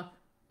do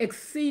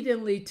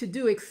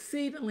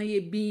exceedingly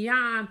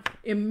beyond,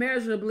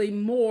 immeasurably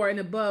more and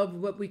above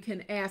what we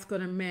can ask or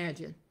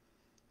imagine.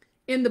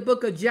 In the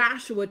book of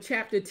Joshua,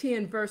 chapter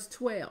 10, verse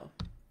 12,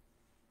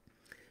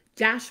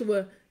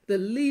 Joshua, the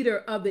leader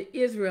of the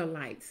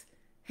Israelites,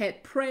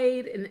 had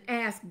prayed and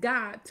asked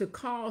God to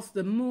cause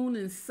the moon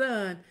and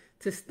sun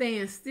to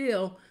stand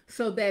still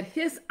so that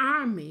his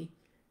army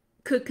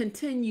could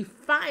continue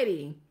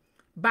fighting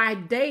by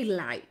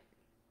daylight.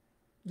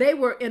 They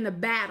were in a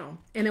battle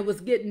and it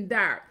was getting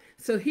dark.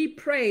 So he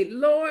prayed,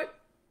 Lord,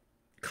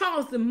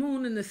 cause the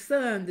moon and the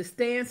sun to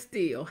stand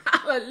still.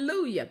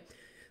 Hallelujah.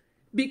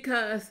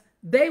 Because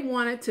they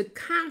wanted to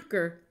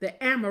conquer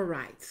the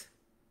Amorites.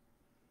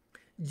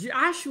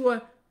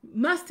 Joshua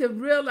must have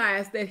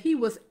realized that he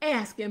was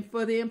asking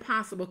for the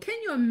impossible. Can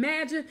you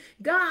imagine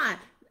God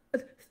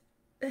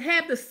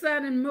have the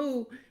sun and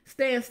moon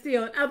stand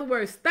still? In other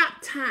words, stop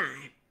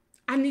time.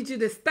 I need you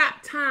to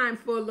stop time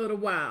for a little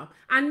while.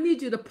 I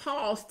need you to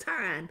pause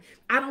time.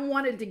 I don't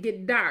want it to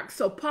get dark,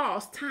 so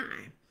pause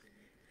time.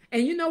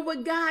 And you know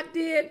what God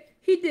did?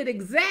 He did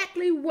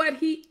exactly what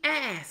he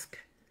asked,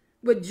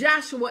 what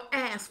Joshua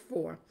asked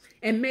for,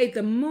 and made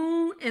the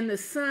moon and the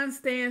sun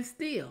stand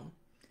still.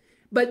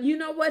 But you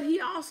know what he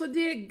also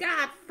did?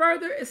 God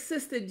further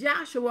assisted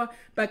Joshua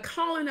by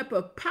calling up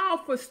a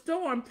powerful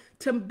storm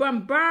to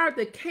bombard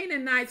the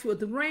Canaanites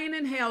with rain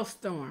and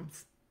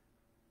hailstorms.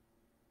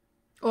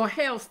 Or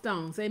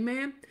hailstones,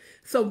 amen?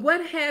 So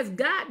what has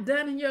God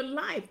done in your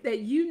life that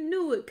you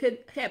knew it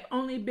could have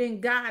only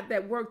been God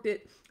that worked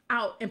it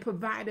out and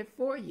provided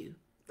for you?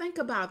 Think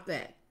about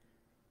that.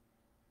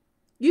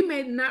 You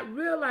may not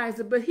realize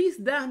it, but he's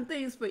done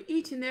things for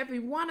each and every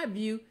one of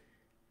you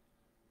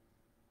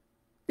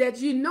that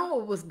you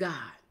know it was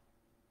God.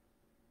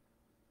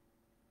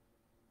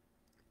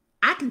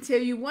 can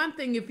tell you one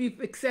thing: if you've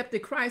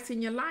accepted Christ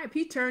in your life,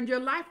 he turned your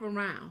life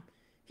around.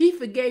 He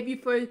forgave you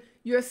for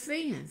your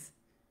sins.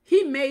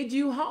 He made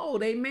you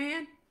whole.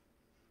 Amen.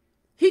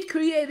 He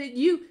created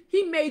you.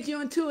 He made you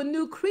into a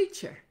new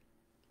creature,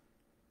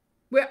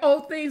 where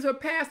old things were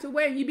passed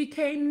away and you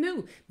became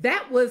new.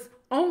 That was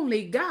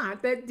only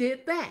God that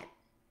did that.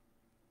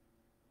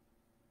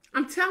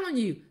 I'm telling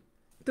you,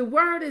 the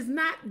word is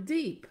not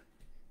deep.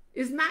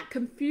 It's not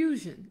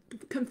confusing.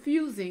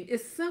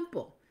 It's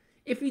simple.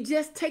 If you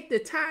just take the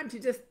time to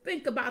just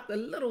think about the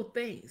little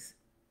things.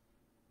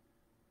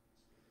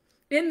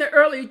 In the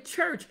early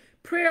church,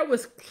 prayer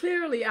was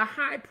clearly a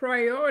high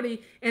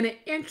priority and an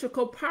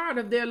integral part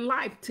of their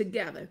life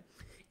together.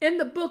 In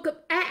the book of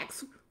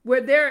Acts, where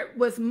there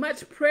was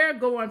much prayer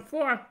going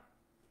forth,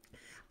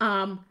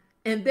 and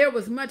there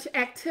was much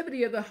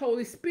activity of the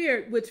Holy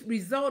Spirit, which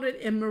resulted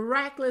in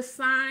miraculous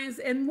signs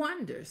and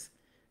wonders.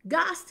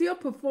 God still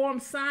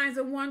performs signs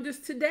and wonders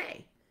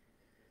today.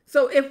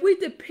 So if we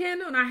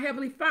depend on our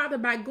Heavenly Father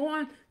by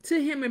going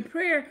to him in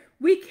prayer,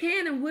 we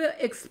can and will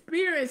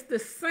experience the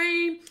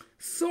same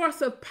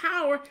source of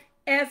power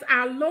as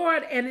our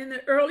Lord and in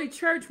the early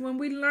church when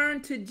we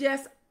learn to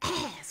just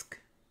ask.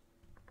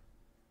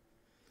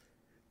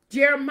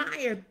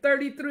 Jeremiah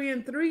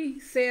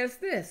 33:3 says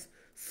this: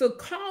 so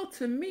call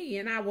to me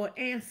and I will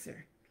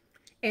answer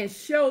and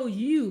show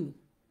you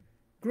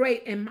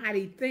great and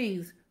mighty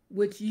things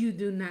which you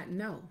do not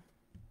know.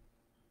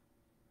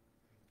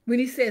 When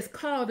he says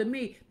call to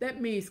me,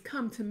 that means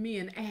come to me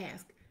and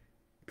ask,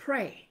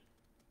 pray.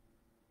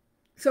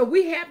 So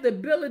we have the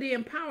ability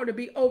and power to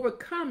be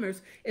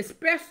overcomers,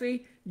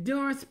 especially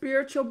during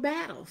spiritual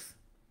battles.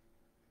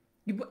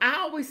 I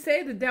always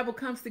say the devil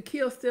comes to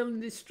kill, steal,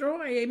 and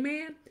destroy.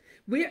 Amen.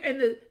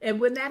 And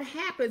when that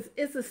happens,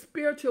 it's a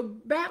spiritual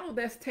battle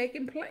that's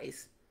taking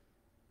place.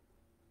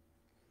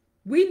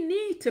 We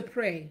need to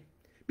pray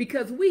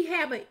because we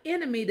have an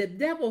enemy, the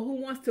devil,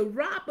 who wants to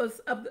rob us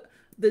of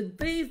the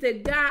things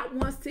that God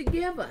wants to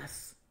give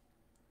us.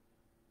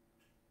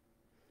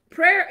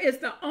 Prayer is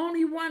the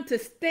only one to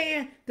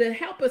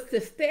help us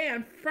to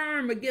stand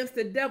firm against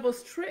the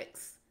devil's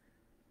tricks.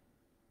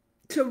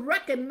 To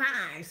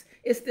recognize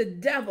it's the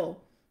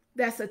devil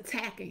that's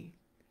attacking.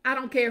 I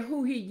don't care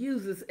who he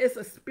uses, it's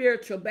a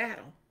spiritual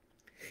battle.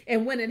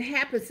 And when it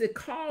happens, it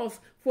calls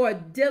for a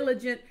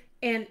diligent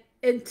and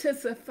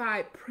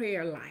intensified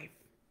prayer life.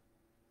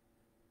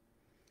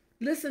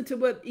 Listen to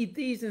what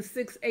Ephesians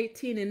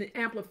 6:18 in the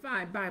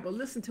Amplified Bible,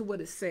 listen to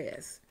what it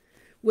says.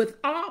 With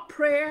all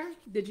prayer,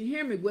 did you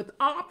hear me? With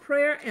all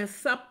prayer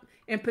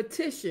and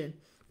petition,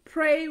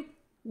 pray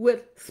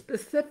with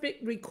specific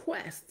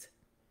requests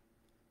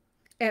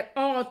at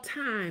all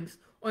times,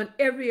 on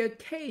every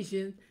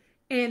occasion,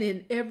 and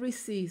in every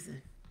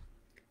season.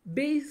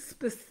 Be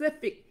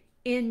specific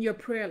in your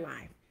prayer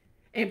life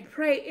and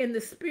pray in the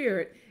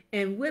Spirit.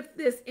 And with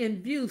this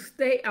in view,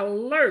 stay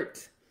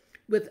alert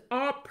with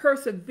all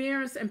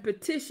perseverance and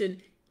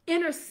petition,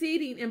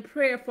 interceding in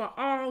prayer for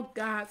all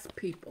God's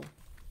people.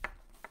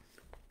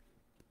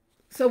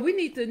 So we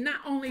need to not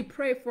only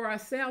pray for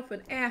ourselves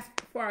and ask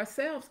for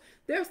ourselves,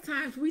 there's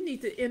times we need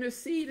to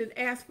intercede and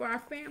ask for our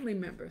family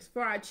members,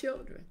 for our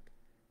children,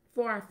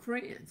 for our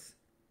friends,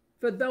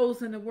 for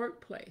those in the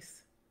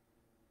workplace.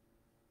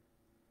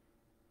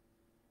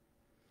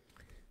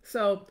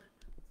 So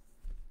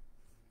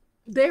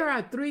there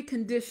are 3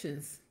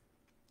 conditions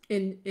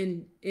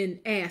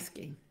in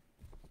asking.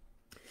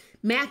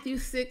 Matthew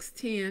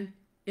 6:10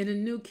 in the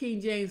New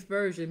King James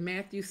Version,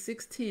 Matthew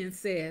 6:10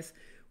 says,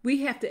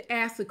 we have to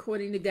ask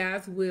according to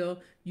God's will,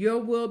 your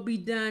will be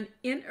done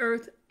in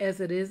earth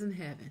as it is in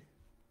heaven.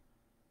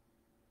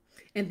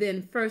 And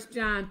then 1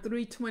 John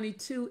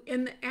 3:22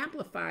 in the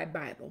Amplified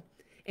Bible.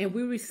 And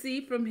we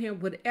receive from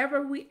him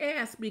whatever we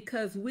ask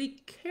because we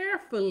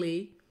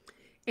carefully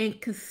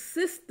and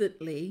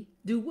consistently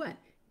do what?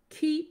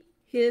 Keep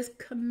his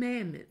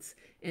commandments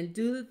and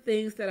do the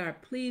things that are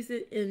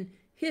pleasing in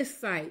his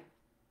sight,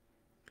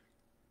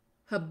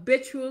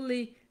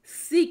 habitually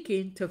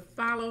seeking to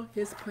follow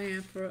his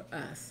plan for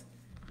us.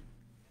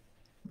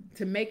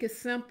 To make it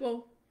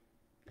simple,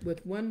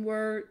 with one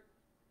word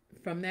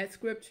from that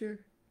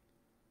scripture,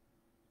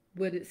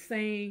 what it's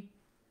saying,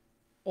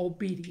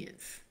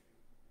 obedience.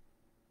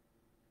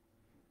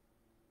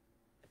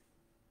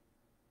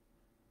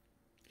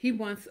 He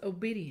wants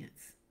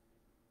obedience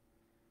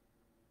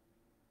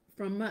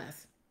from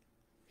us.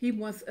 He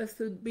wants us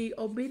to be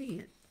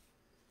obedient.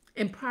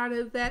 And part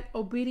of that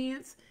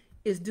obedience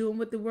is doing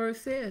what the word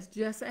says.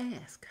 Just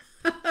ask.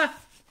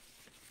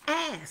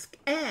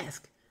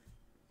 Ask.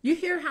 You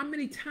hear how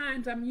many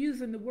times I'm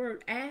using the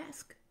word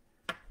ask?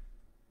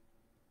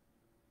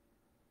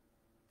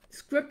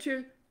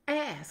 Scripture,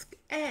 ask.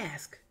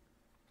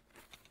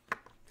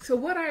 So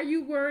what are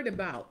you worried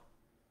about?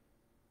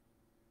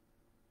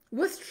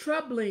 What's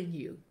troubling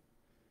you?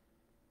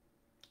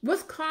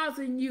 What's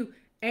causing you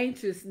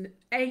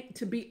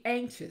to be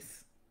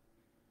anxious?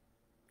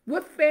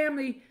 What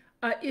family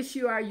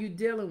issue are you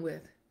dealing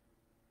with?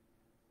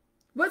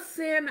 What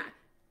sin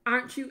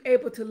aren't you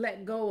able to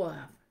let go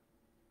of?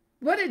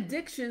 What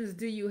addictions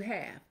do you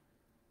have?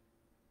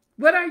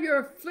 What are your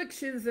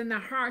afflictions and the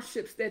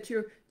hardships that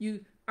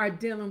you are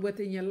dealing with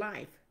in your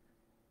life?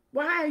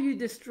 Why are you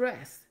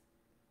distressed?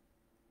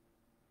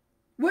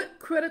 What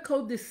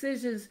critical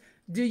decisions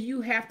do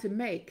you have to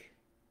make?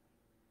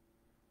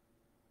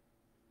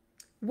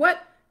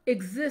 What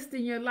exists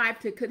in your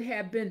life that could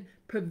have been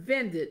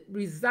prevented,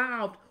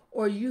 resolved,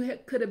 or you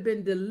could have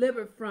been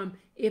delivered from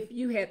if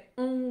you had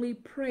only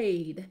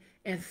prayed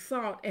and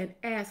sought and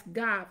asked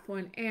God for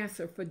an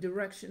answer, for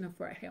direction, or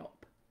for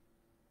help?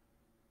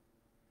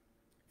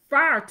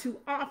 Far too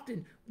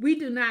often, we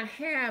do not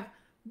have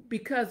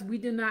because we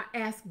do not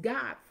ask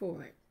God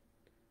for it.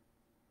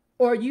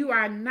 Or you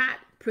are not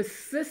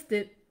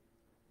persistent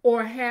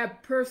or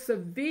have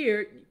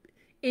persevered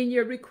in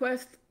your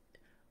request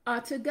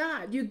to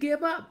God. You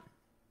give up.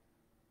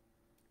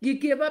 You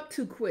give up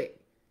too quick.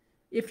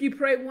 If you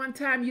pray one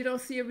time, you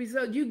don't see a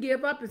result, you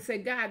give up and say,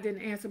 God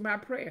didn't answer my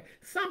prayer.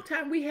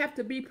 Sometimes we have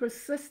to be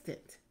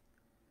persistent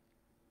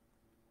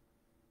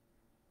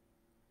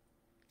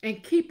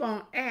and keep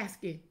on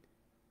asking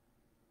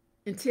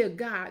until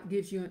God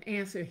gives you an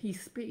answer. He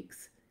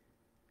speaks.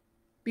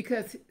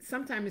 Because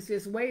sometimes it's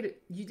just wait.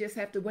 You just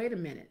have to wait a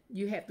minute.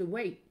 You have to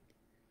wait.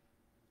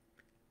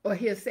 Or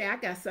he'll say, I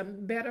got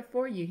something better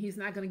for you. He's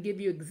not going to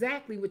give you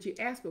exactly what you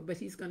asked for, but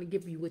he's going to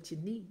give you what you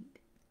need.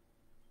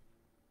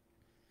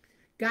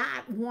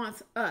 God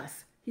wants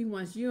us. He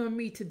wants you and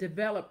me to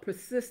develop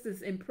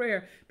persistence in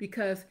prayer,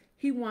 because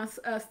he wants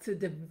us to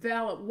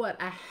develop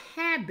what? A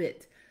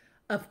habit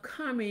of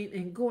coming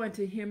and going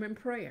to him in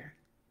prayer.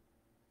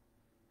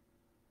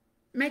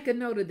 Make a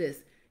note of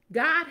this.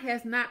 God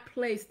has not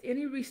placed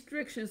any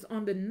restrictions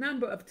on the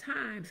number of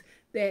times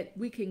that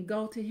we can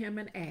go to him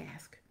and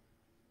ask.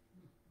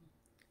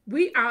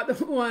 We are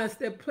the ones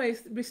that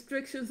place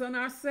restrictions on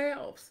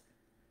ourselves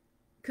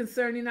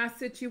concerning our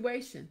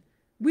situation.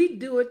 We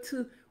do it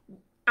to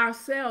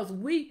ourselves.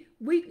 We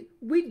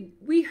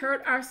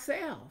hurt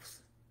ourselves.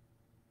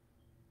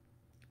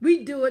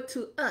 We do it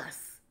to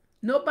us.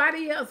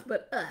 Nobody else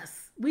but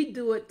us. We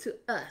do it to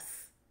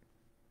us.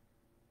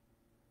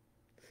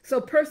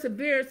 So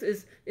perseverance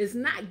is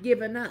not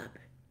giving up.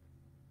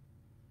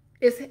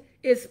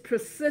 It's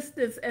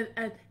persistence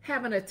and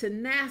having a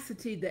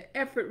tenacity, the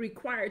effort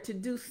required to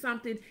do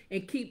something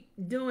and keep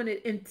doing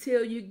it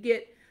until you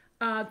get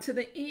to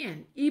the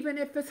end, even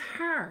if it's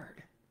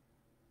hard,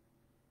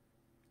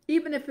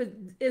 even if it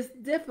is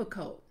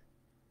difficult,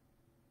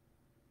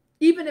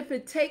 even if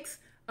it takes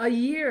a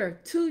year,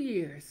 2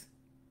 years,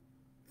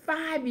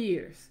 5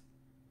 years.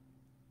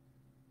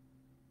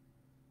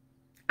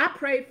 I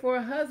prayed for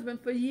a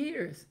husband for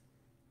years,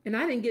 and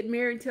I didn't get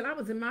married until I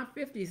was in my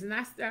 50s, and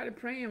I started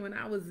praying when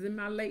I was in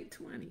my late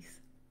 20s.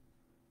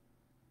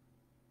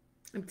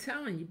 I'm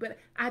telling you, but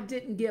I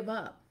didn't give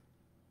up.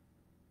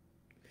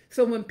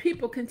 So when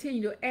people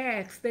continue to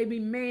ask, they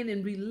remain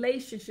in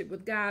relationship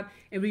with God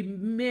and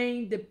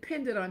remain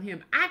dependent on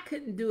him. I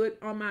couldn't do it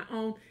on my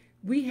own.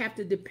 We have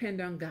to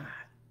depend on God.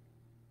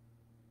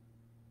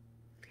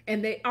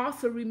 And they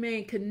also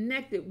remain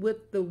connected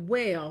with the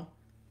well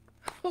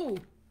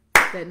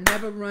that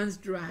never runs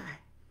dry.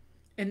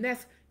 And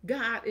that's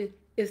God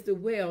is the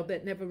well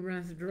that never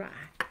runs dry.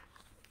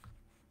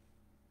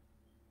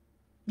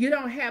 You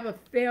don't have a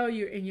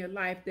failure in your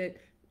life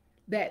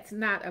that's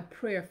not a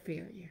prayer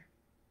failure.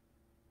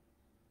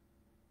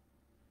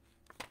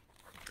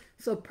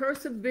 So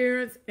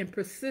perseverance and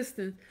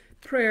persistent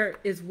prayer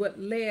is what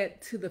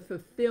led to the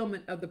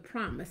fulfillment of the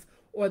promise,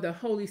 or the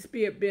Holy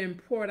Spirit being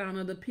poured out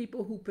on the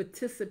people who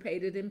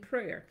participated in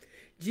prayer.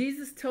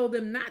 Jesus told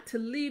them not to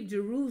leave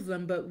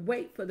Jerusalem, but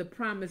wait for the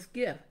promised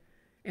gift.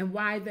 And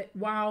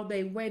while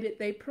they waited,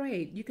 they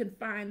prayed. You can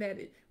find that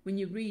when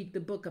you read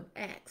the book of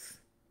Acts,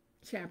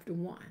 chapter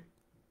 1,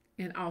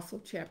 and also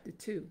chapter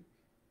 2.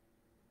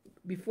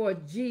 Before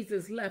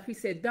Jesus left, he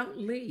said, don't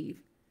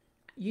leave.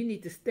 You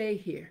need to stay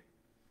here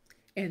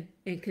and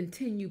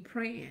continue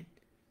praying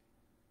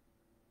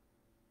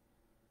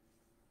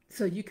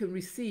so you can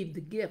receive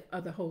the gift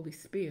of the Holy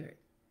Spirit.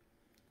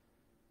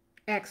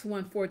 Acts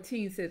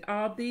 1:14 says,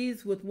 all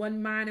these with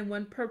one mind and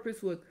one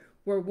purpose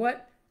were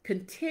what?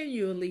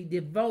 Continually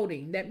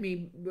devoting. That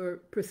means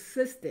were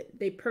persistent.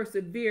 They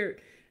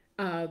persevered,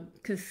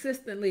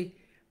 consistently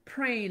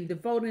praying,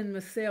 devoting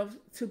themselves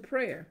to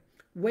prayer,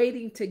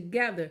 waiting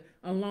together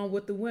along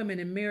with the women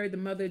and Mary, the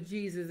mother of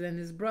Jesus, and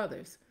his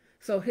brothers.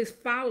 So his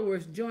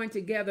followers joined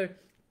together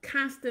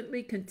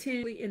constantly,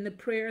 continually in the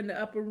prayer in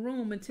the upper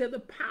room until the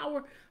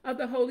power of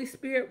the Holy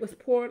Spirit was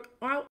poured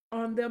out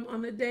on them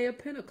on the day of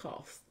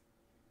Pentecost.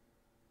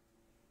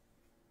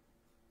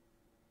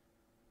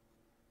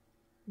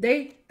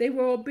 They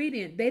were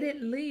obedient. They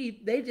didn't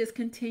leave. They just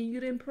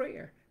continued in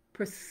prayer,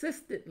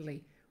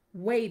 persistently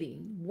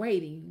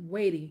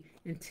waiting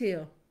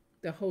until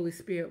the Holy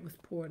Spirit was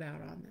poured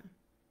out on them.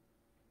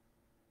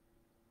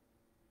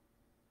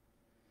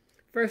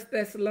 1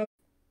 Thessalonians.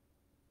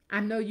 I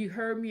know you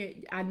heard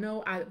me. I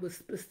know I was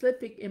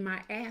specific in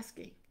my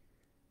asking.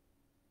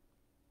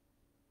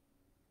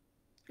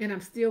 And I'm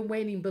still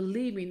waiting,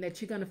 believing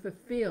that you're going to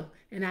fulfill.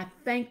 And I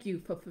thank you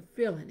for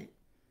fulfilling it.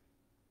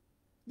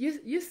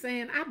 You're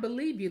saying, I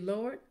believe you,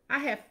 Lord. I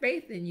have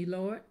faith in you,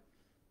 Lord.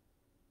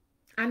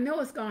 I know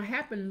it's going to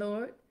happen,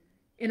 Lord.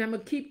 And I'm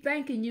going to keep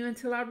thanking you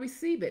until I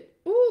receive it.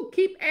 Ooh,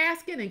 keep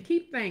asking and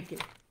keep thanking.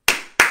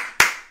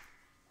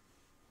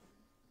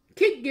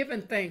 Keep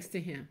giving thanks to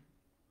him.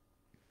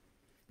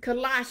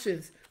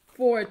 Colossians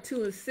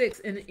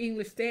 4:2-6 in the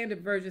English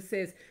Standard Version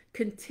says,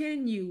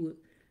 continue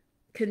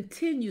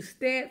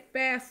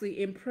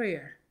steadfastly in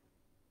prayer,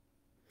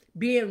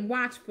 being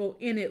watchful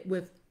in it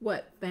with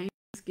what?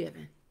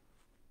 Thanksgiving.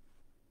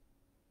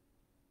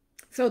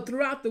 So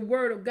throughout the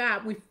Word of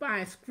God, we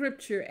find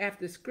scripture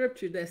after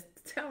scripture that's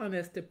telling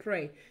us to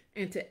pray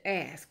and to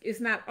ask. It's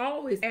not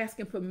always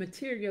asking for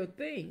material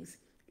things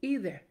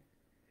either.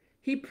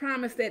 He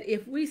promised that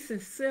if we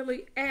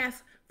sincerely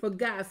ask for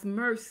God's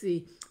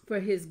mercy, for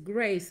his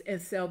grace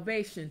and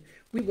salvation,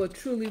 we will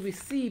truly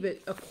receive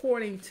it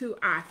according to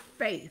our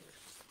faith.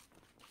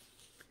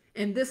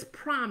 And this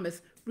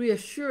promise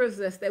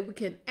reassures us that we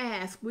can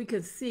ask, we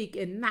can seek,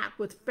 and knock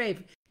with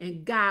faith,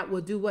 and God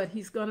will do what?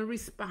 He's going to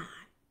respond.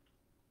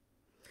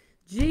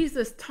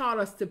 Jesus taught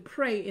us to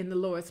pray in the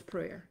Lord's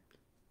Prayer.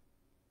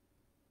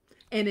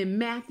 And in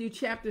Matthew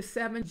chapter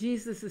 7,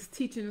 Jesus is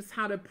teaching us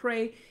how to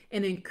pray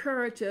and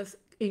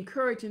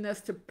encouraging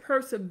us to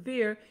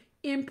persevere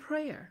in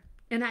prayer.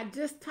 And I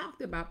just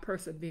talked about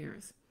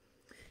perseverance.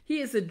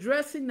 He is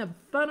addressing the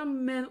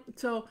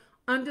fundamental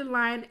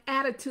underlying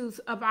attitudes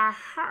of our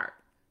heart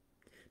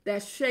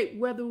that shape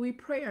whether we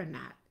pray or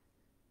not.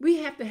 We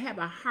have to have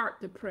a heart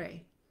to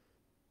pray.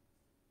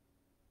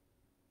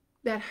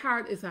 That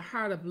heart is a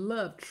heart of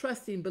love,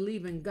 trusting,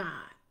 believing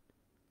God.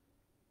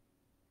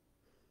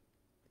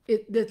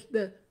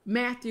 The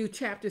Matthew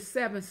chapter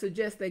 7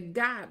 suggests that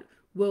God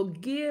will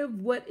give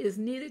what is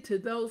needed to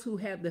those who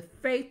have the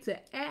faith to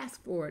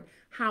ask for it.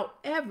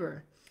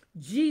 However,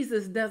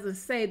 Jesus doesn't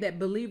say that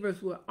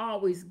believers will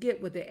always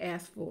get what they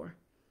ask for.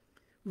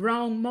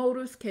 Wrong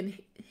motives can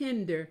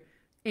hinder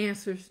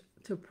answers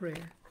to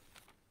prayer.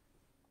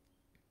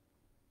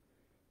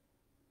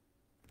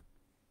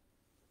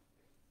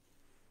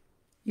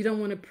 You don't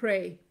want to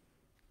pray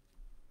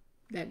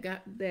that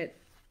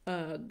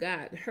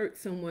God hurt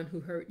someone who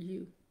hurt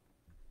you.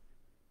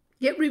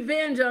 Get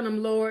revenge on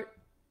them, Lord.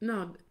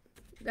 No,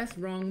 that's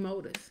wrong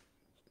motives.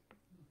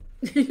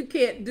 You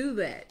can't do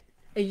that.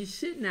 And you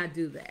should not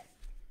do that.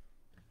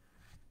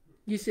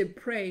 You should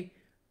pray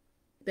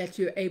that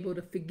you're able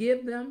to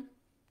forgive them.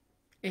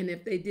 And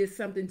if they did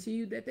something to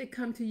you, that they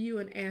come to you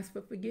and ask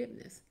for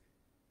forgiveness.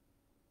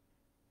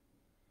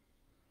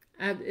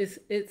 I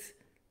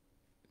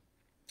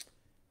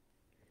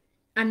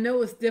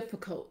know it's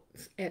difficult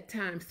at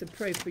times to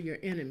pray for your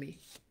enemy,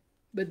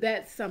 but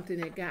that's something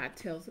that God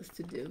tells us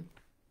to do.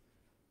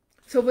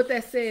 So with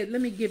that said,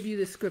 let me give you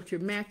the scripture,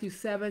 Matthew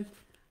 7,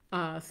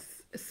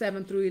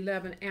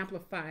 7-11,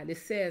 Amplified. It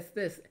says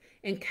this,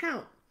 and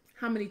count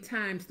how many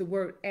times the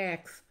word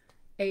ask,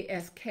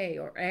 A-S-K,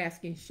 or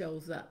asking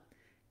shows up.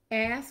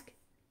 Ask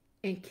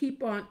and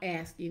keep on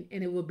asking,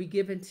 and it will be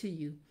given to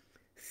you.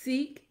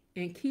 Seek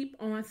and keep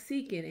on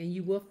seeking, and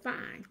you will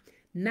find.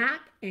 Knock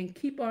and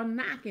keep on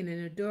knocking,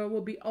 and the door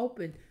will be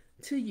opened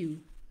to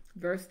you.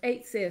 Verse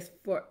 8 says,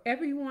 for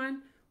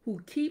everyone who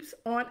keeps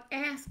on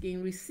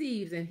asking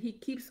receives, and he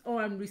keeps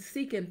on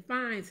seeking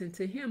finds, and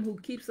to him who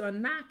keeps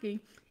on knocking,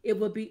 it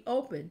will be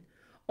open.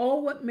 Oh,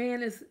 what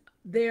man is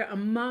there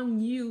among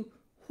you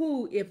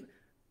who, if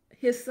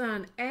his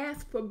son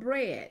asks for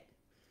bread,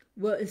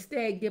 will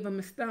instead give him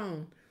a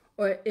stone?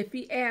 Or if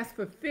he asks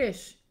for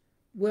fish,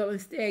 will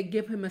instead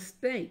give him a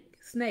snake?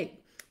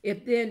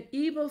 If then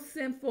evil,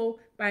 sinful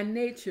by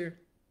nature,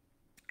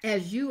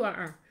 as you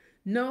are,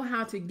 know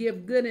how to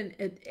give good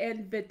and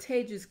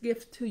advantageous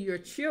gifts to your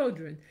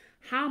children,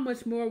 how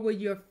much more will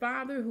your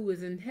Father who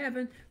is in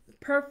heaven,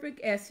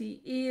 perfect as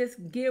he is,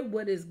 give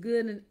what is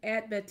good and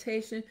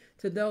advantageous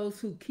to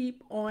those who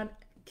keep on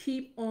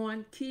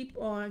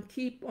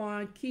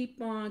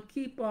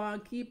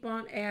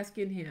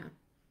asking him.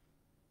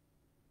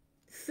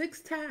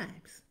 6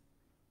 times.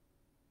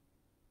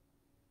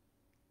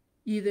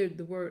 Either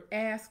the word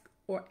ask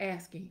or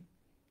asking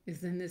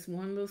is in this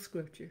one little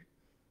scripture.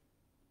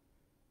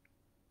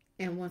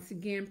 And once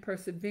again,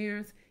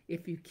 perseverance,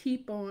 if you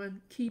keep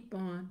on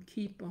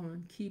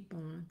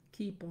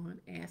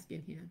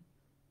asking him.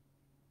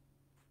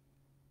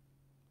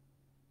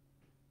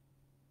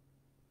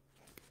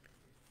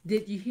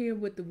 Did you hear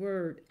what the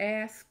word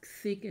ask,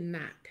 seek, and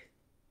knock?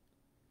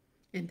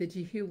 And did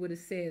you hear what it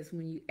says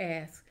when you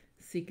ask,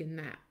 seek, and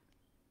knock?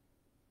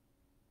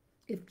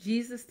 If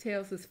Jesus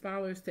tells his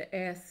followers to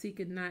ask, seek,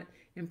 and knock,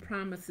 and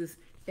promises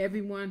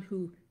everyone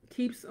who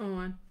keeps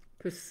on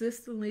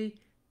persistently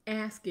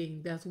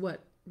asking, that's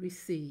what?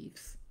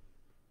 Receives.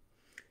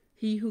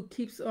 He who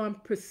keeps on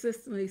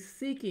persistently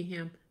seeking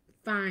him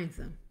finds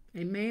him.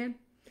 Amen?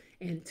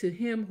 And to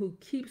him who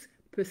keeps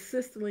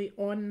persistently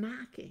on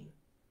knocking,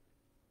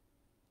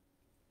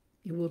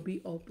 it will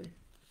be open.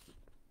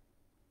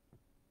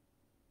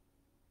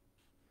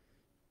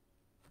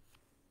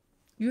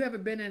 You ever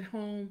been at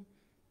home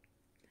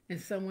and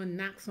someone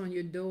knocks on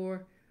your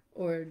door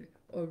or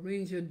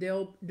rings your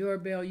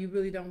doorbell, you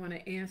really don't want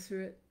to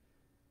answer it?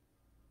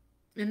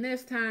 And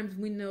there's times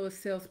we know as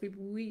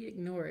salespeople, we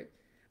ignore it.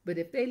 But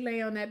if they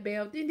lay on that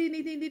bell, or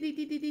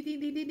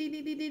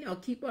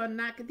keep on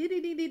knocking,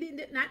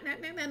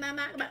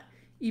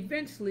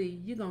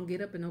 eventually you're going to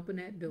get up and open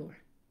that door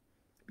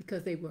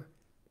because they were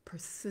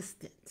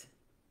persistent.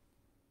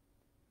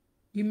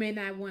 You may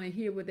not want to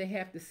hear what they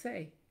have to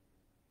say,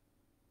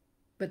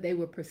 but they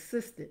were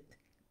persistent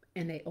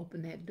and they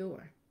opened that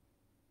door.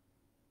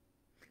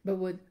 But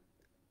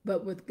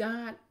with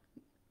God,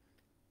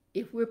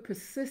 if we're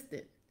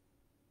persistent,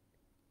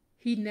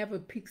 He never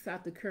peeks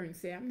out the curtain and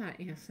say, I'm not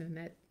answering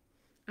that.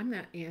 I'm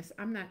not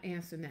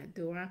answering that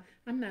door.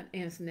 I'm not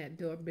answering that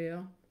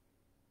doorbell.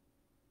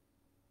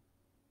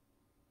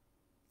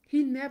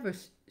 He never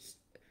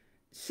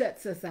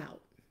shuts us out.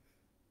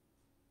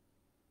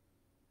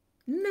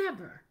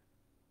 Never.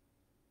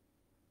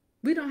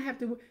 We don't have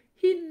to.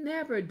 He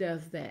never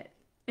does that.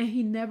 And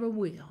He never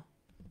will.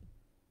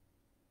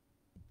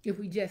 If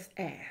we just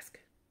ask.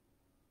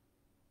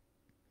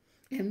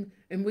 And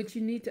what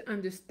you need to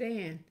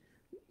understand,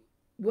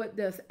 what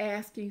does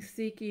asking,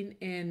 seeking,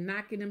 and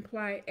knocking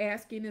imply?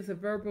 Asking is a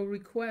verbal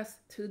request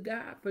to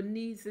God for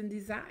needs and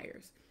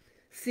desires.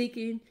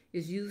 Seeking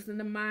is using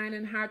the mind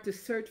and heart to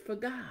search for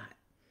God,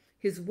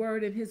 His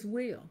word, and His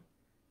will.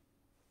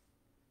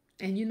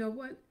 And you know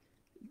what?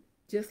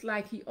 Just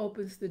like He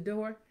opens the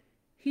door,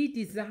 He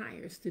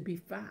desires to be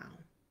found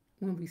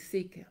when we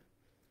seek Him.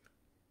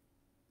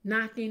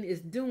 Knocking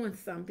is doing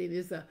something.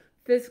 It's a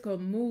physical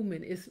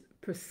movement. It's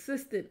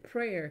persistent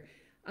prayer.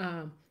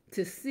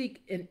 To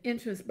seek an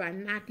entrance by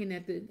knocking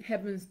at the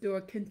heaven's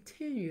door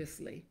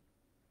continuously.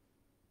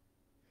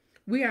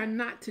 We are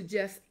not to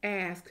just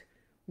ask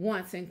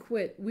once and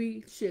quit.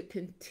 We should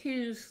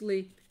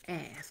continuously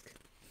ask.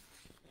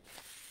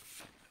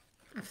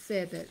 I've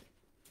said that.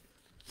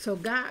 So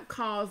God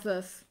calls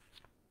us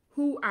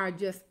who are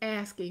just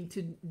asking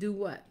to do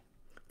what?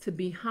 To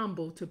be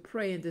humble, to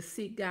pray, and to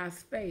seek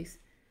God's face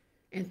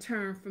and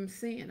turn from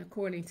sin,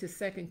 according to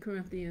 2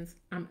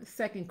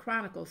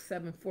 Chronicles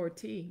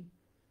 7:14.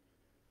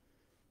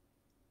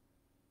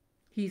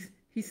 He's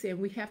saying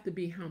we have to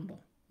be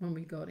humble when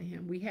we go to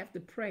Him. We have to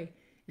pray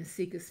and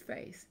seek His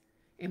face.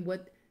 And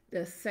what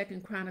does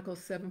 2 Chronicles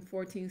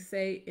 7:14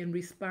 say in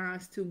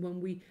response to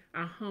when we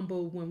are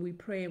humble, when we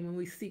pray, and when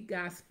we seek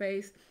God's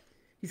face?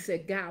 He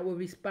said God will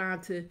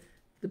respond to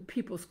the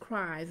people's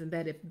cries, and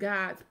that if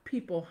God's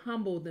people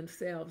humble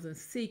themselves and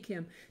seek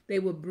Him, they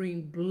will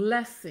bring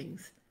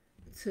blessings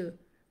to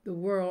the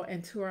world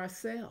and to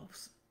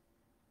ourselves.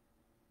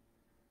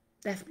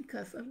 That's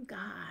because of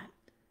God.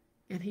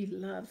 And He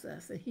loves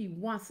us and He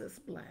wants us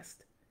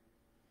blessed.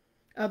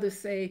 Others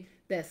say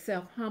that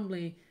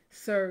self-humbling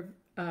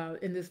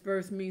in this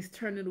verse means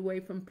turning away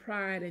from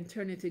pride and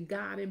turning to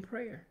God in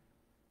prayer.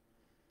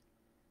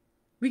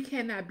 We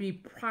cannot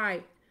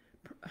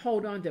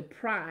hold on to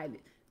pride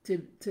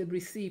to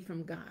receive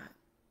from God.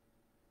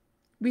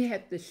 We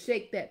have to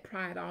shake that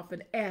pride off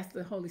and ask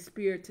the Holy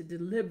Spirit to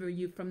deliver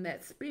you from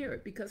that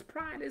spirit, because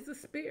pride is a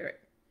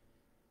spirit.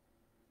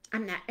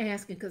 I'm not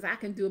asking because I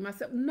can do it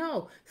myself.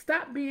 No,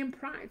 stop being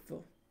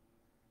prideful.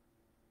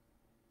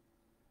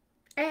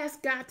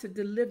 Ask God to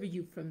deliver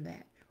you from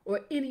that,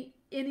 or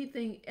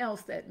anything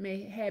else that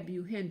may have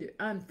you hindered,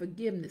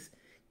 unforgiveness.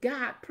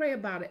 God, pray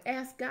about it.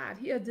 Ask God.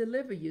 He'll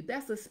deliver you.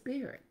 That's a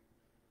spirit.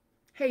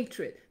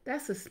 Hatred,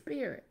 that's a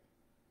spirit.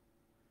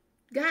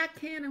 God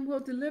can and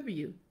will deliver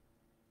you.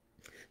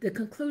 The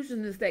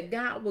conclusion is that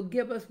God will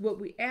give us what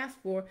we ask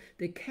for.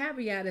 The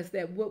caveat is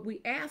that what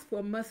we ask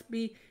for must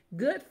be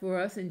good for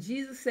us. And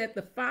Jesus said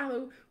the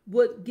Father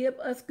would give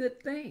us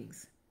good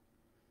things.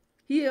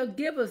 He'll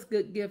give us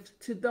good gifts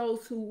to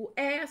those who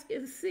ask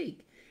and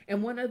seek.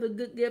 And one of the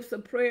good gifts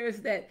of prayer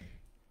is that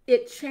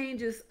it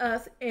changes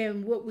us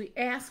and what we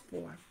ask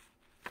for.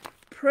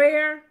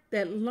 Prayer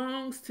that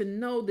longs to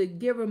know the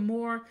giver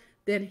more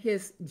than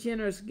His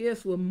generous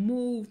gifts will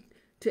move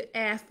to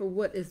ask for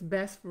what is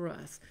best for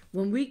us.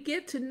 When we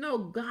get to know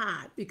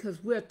God,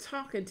 because we're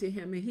talking to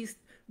Him and He's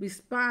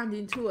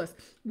responding to us,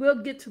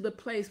 we'll get to the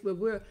place where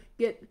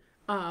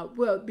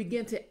we'll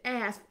begin to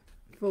ask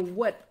for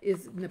what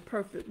is in the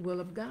perfect will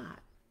of God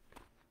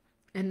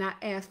and not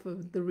ask for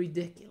the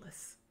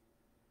ridiculous.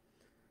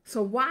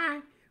 So why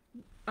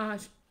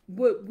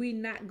would we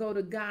not go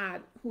to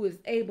God, who is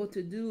able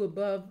to do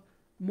above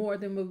more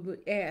than we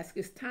would ask?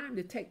 It's time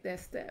to take that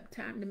step,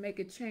 time to make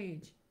a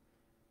change.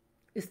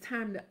 It's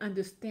time to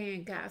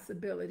understand God's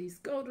abilities.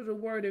 Go to the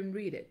Word and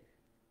read it.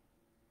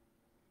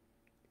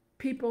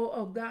 People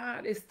of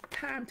God, it's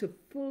time to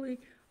fully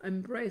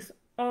embrace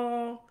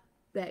all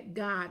that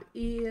God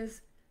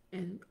is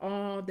and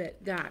all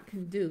that God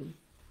can do.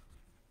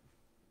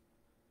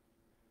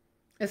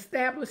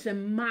 Establish a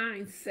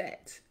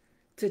mindset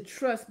to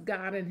trust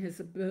God and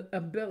His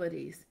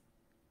abilities.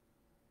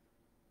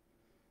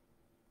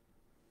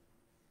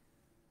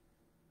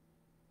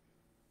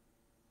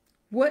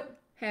 What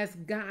has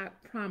God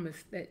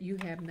promised that you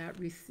have not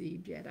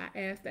received yet? I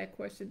asked that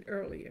question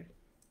earlier.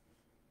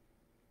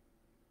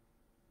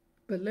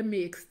 But let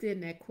me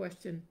extend that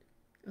question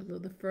a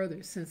little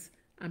further since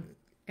I'm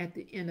at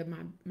the end of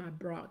my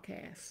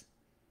broadcast.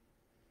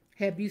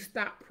 Have you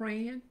stopped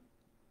praying?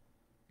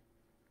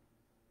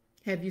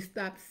 Have you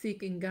stopped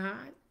seeking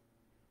God?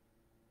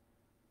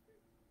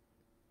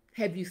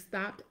 Have you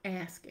stopped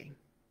asking?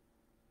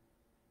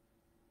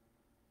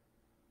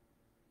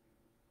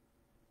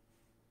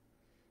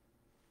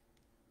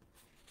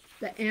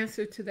 The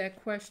answer to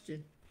that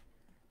question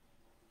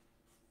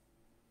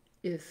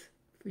is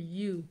for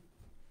you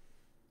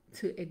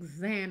to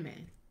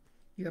examine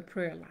your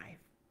prayer life.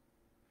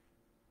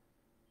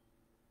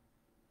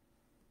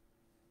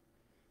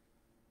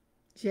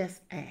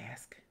 Just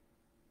ask.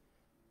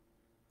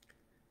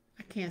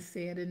 I can't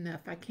say it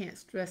enough. I can't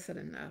stress it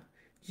enough.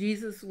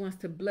 Jesus wants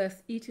to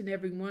bless each and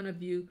every one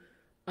of you,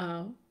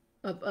 of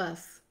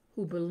us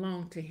who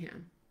belong to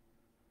him.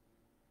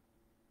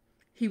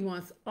 He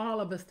wants all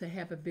of us to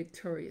have a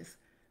victorious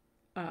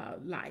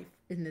life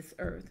in this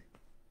earth.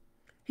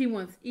 He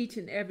wants each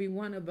and every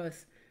one of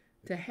us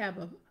to have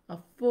a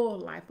full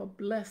life, a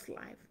blessed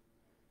life,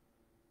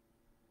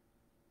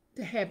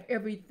 to have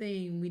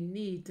everything we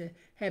need, to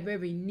have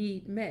every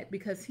need met,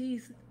 because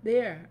he's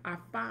there, our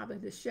Father,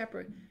 the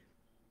shepherd.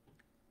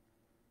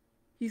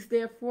 He's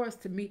there for us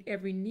to meet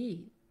every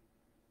need.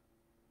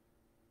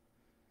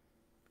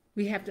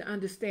 We have to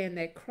understand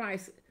that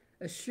Christ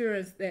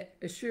assures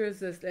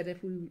us that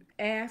if we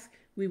ask,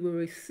 we will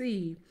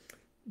receive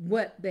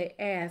what they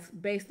ask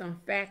based on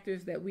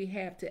factors that we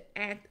have to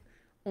act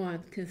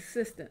on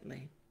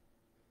consistently.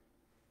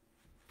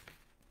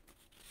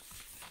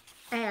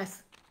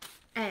 Ask,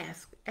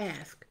 ask,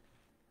 ask.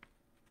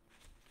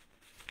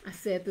 I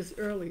said this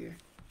earlier.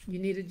 You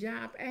need a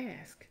job,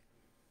 ask.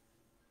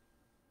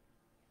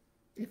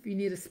 If you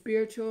need a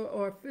spiritual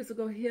or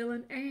physical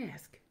healing,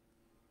 ask.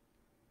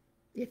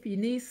 If you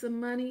need some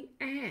money,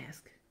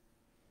 ask.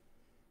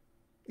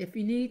 If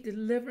you need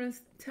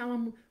deliverance, tell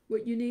them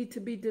what you need to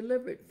be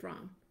delivered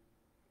from.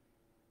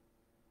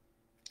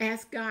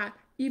 Ask God,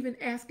 even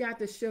ask God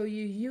to show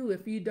you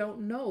if you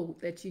don't know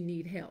that you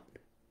need help.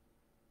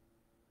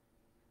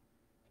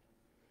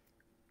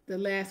 The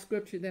last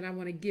scripture that I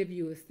want to give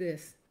you is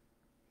this.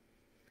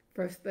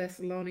 1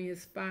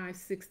 Thessalonians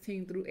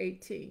 5:16 through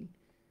 18.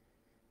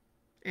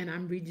 And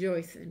I'm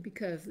rejoicing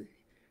because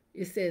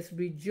it says,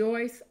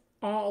 rejoice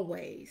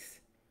always,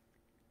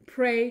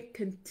 pray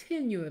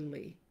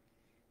continually,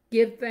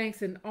 give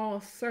thanks in all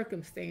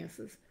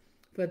circumstances,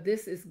 for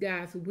this is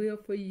God's will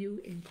for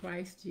you in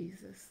Christ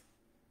Jesus.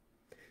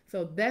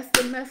 So that's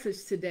the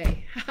message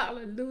today.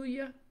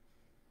 Hallelujah.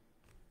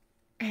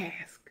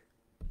 Ask.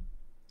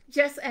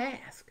 Just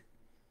ask.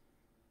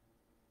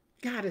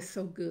 God is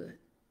so good.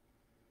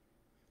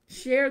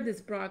 Share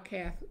this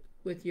broadcast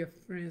with your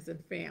friends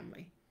and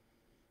family.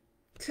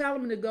 Tell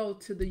them to go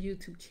to the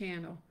YouTube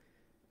channel,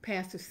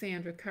 Pastor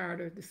Sandra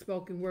Carter, the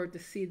spoken word, to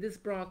see this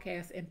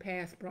broadcast and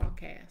past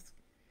broadcasts.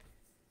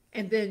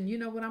 And then you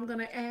know what I'm going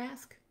to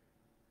ask?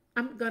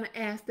 I'm going to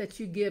ask that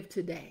you give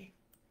today.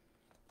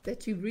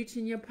 That you reach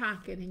in your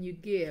pocket and you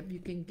give. You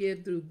can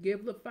give through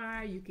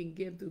Givelify. You can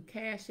give through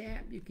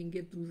CASHAPP. You can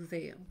give through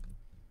Zelle.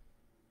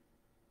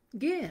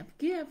 Give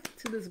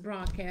to this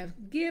broadcast.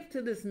 Give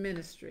to this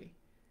ministry.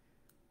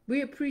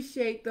 We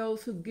appreciate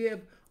those who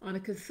give on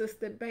a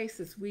consistent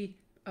basis. We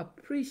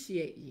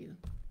appreciate you.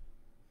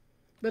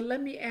 But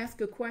let me ask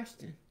a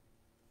question.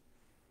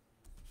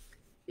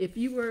 If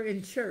you were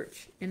in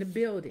church, in a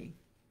building,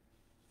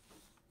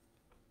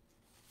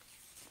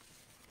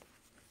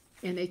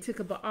 and they took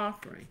up an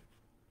offering,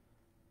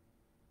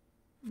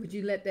 would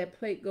you let that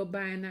plate go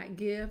by and not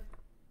give?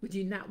 Would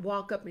you not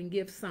walk up and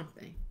give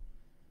something?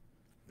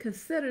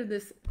 Consider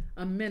this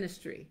a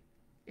ministry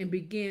and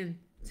begin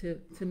to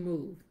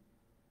move.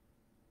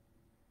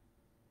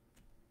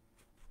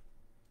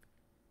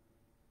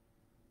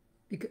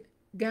 Because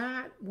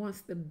God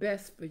wants the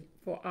best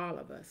for all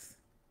of us.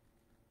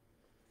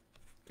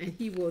 And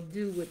he will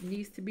do what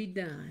needs to be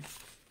done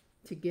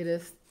to get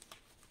us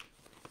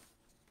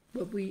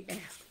what we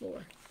ask for.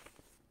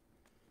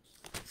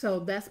 So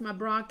that's my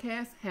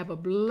broadcast. Have a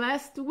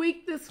blessed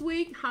week this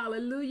week.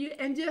 Hallelujah.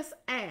 And just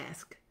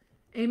ask.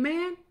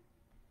 Amen.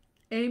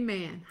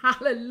 Amen.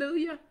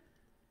 Hallelujah.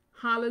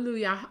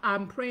 Hallelujah.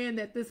 I'm praying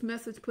that this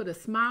message put a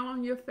smile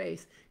on your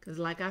face, because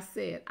like I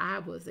said, I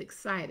was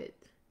excited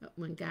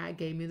when God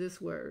gave me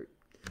this word.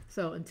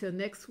 So until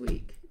next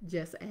week,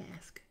 just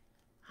ask.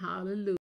 Hallelujah.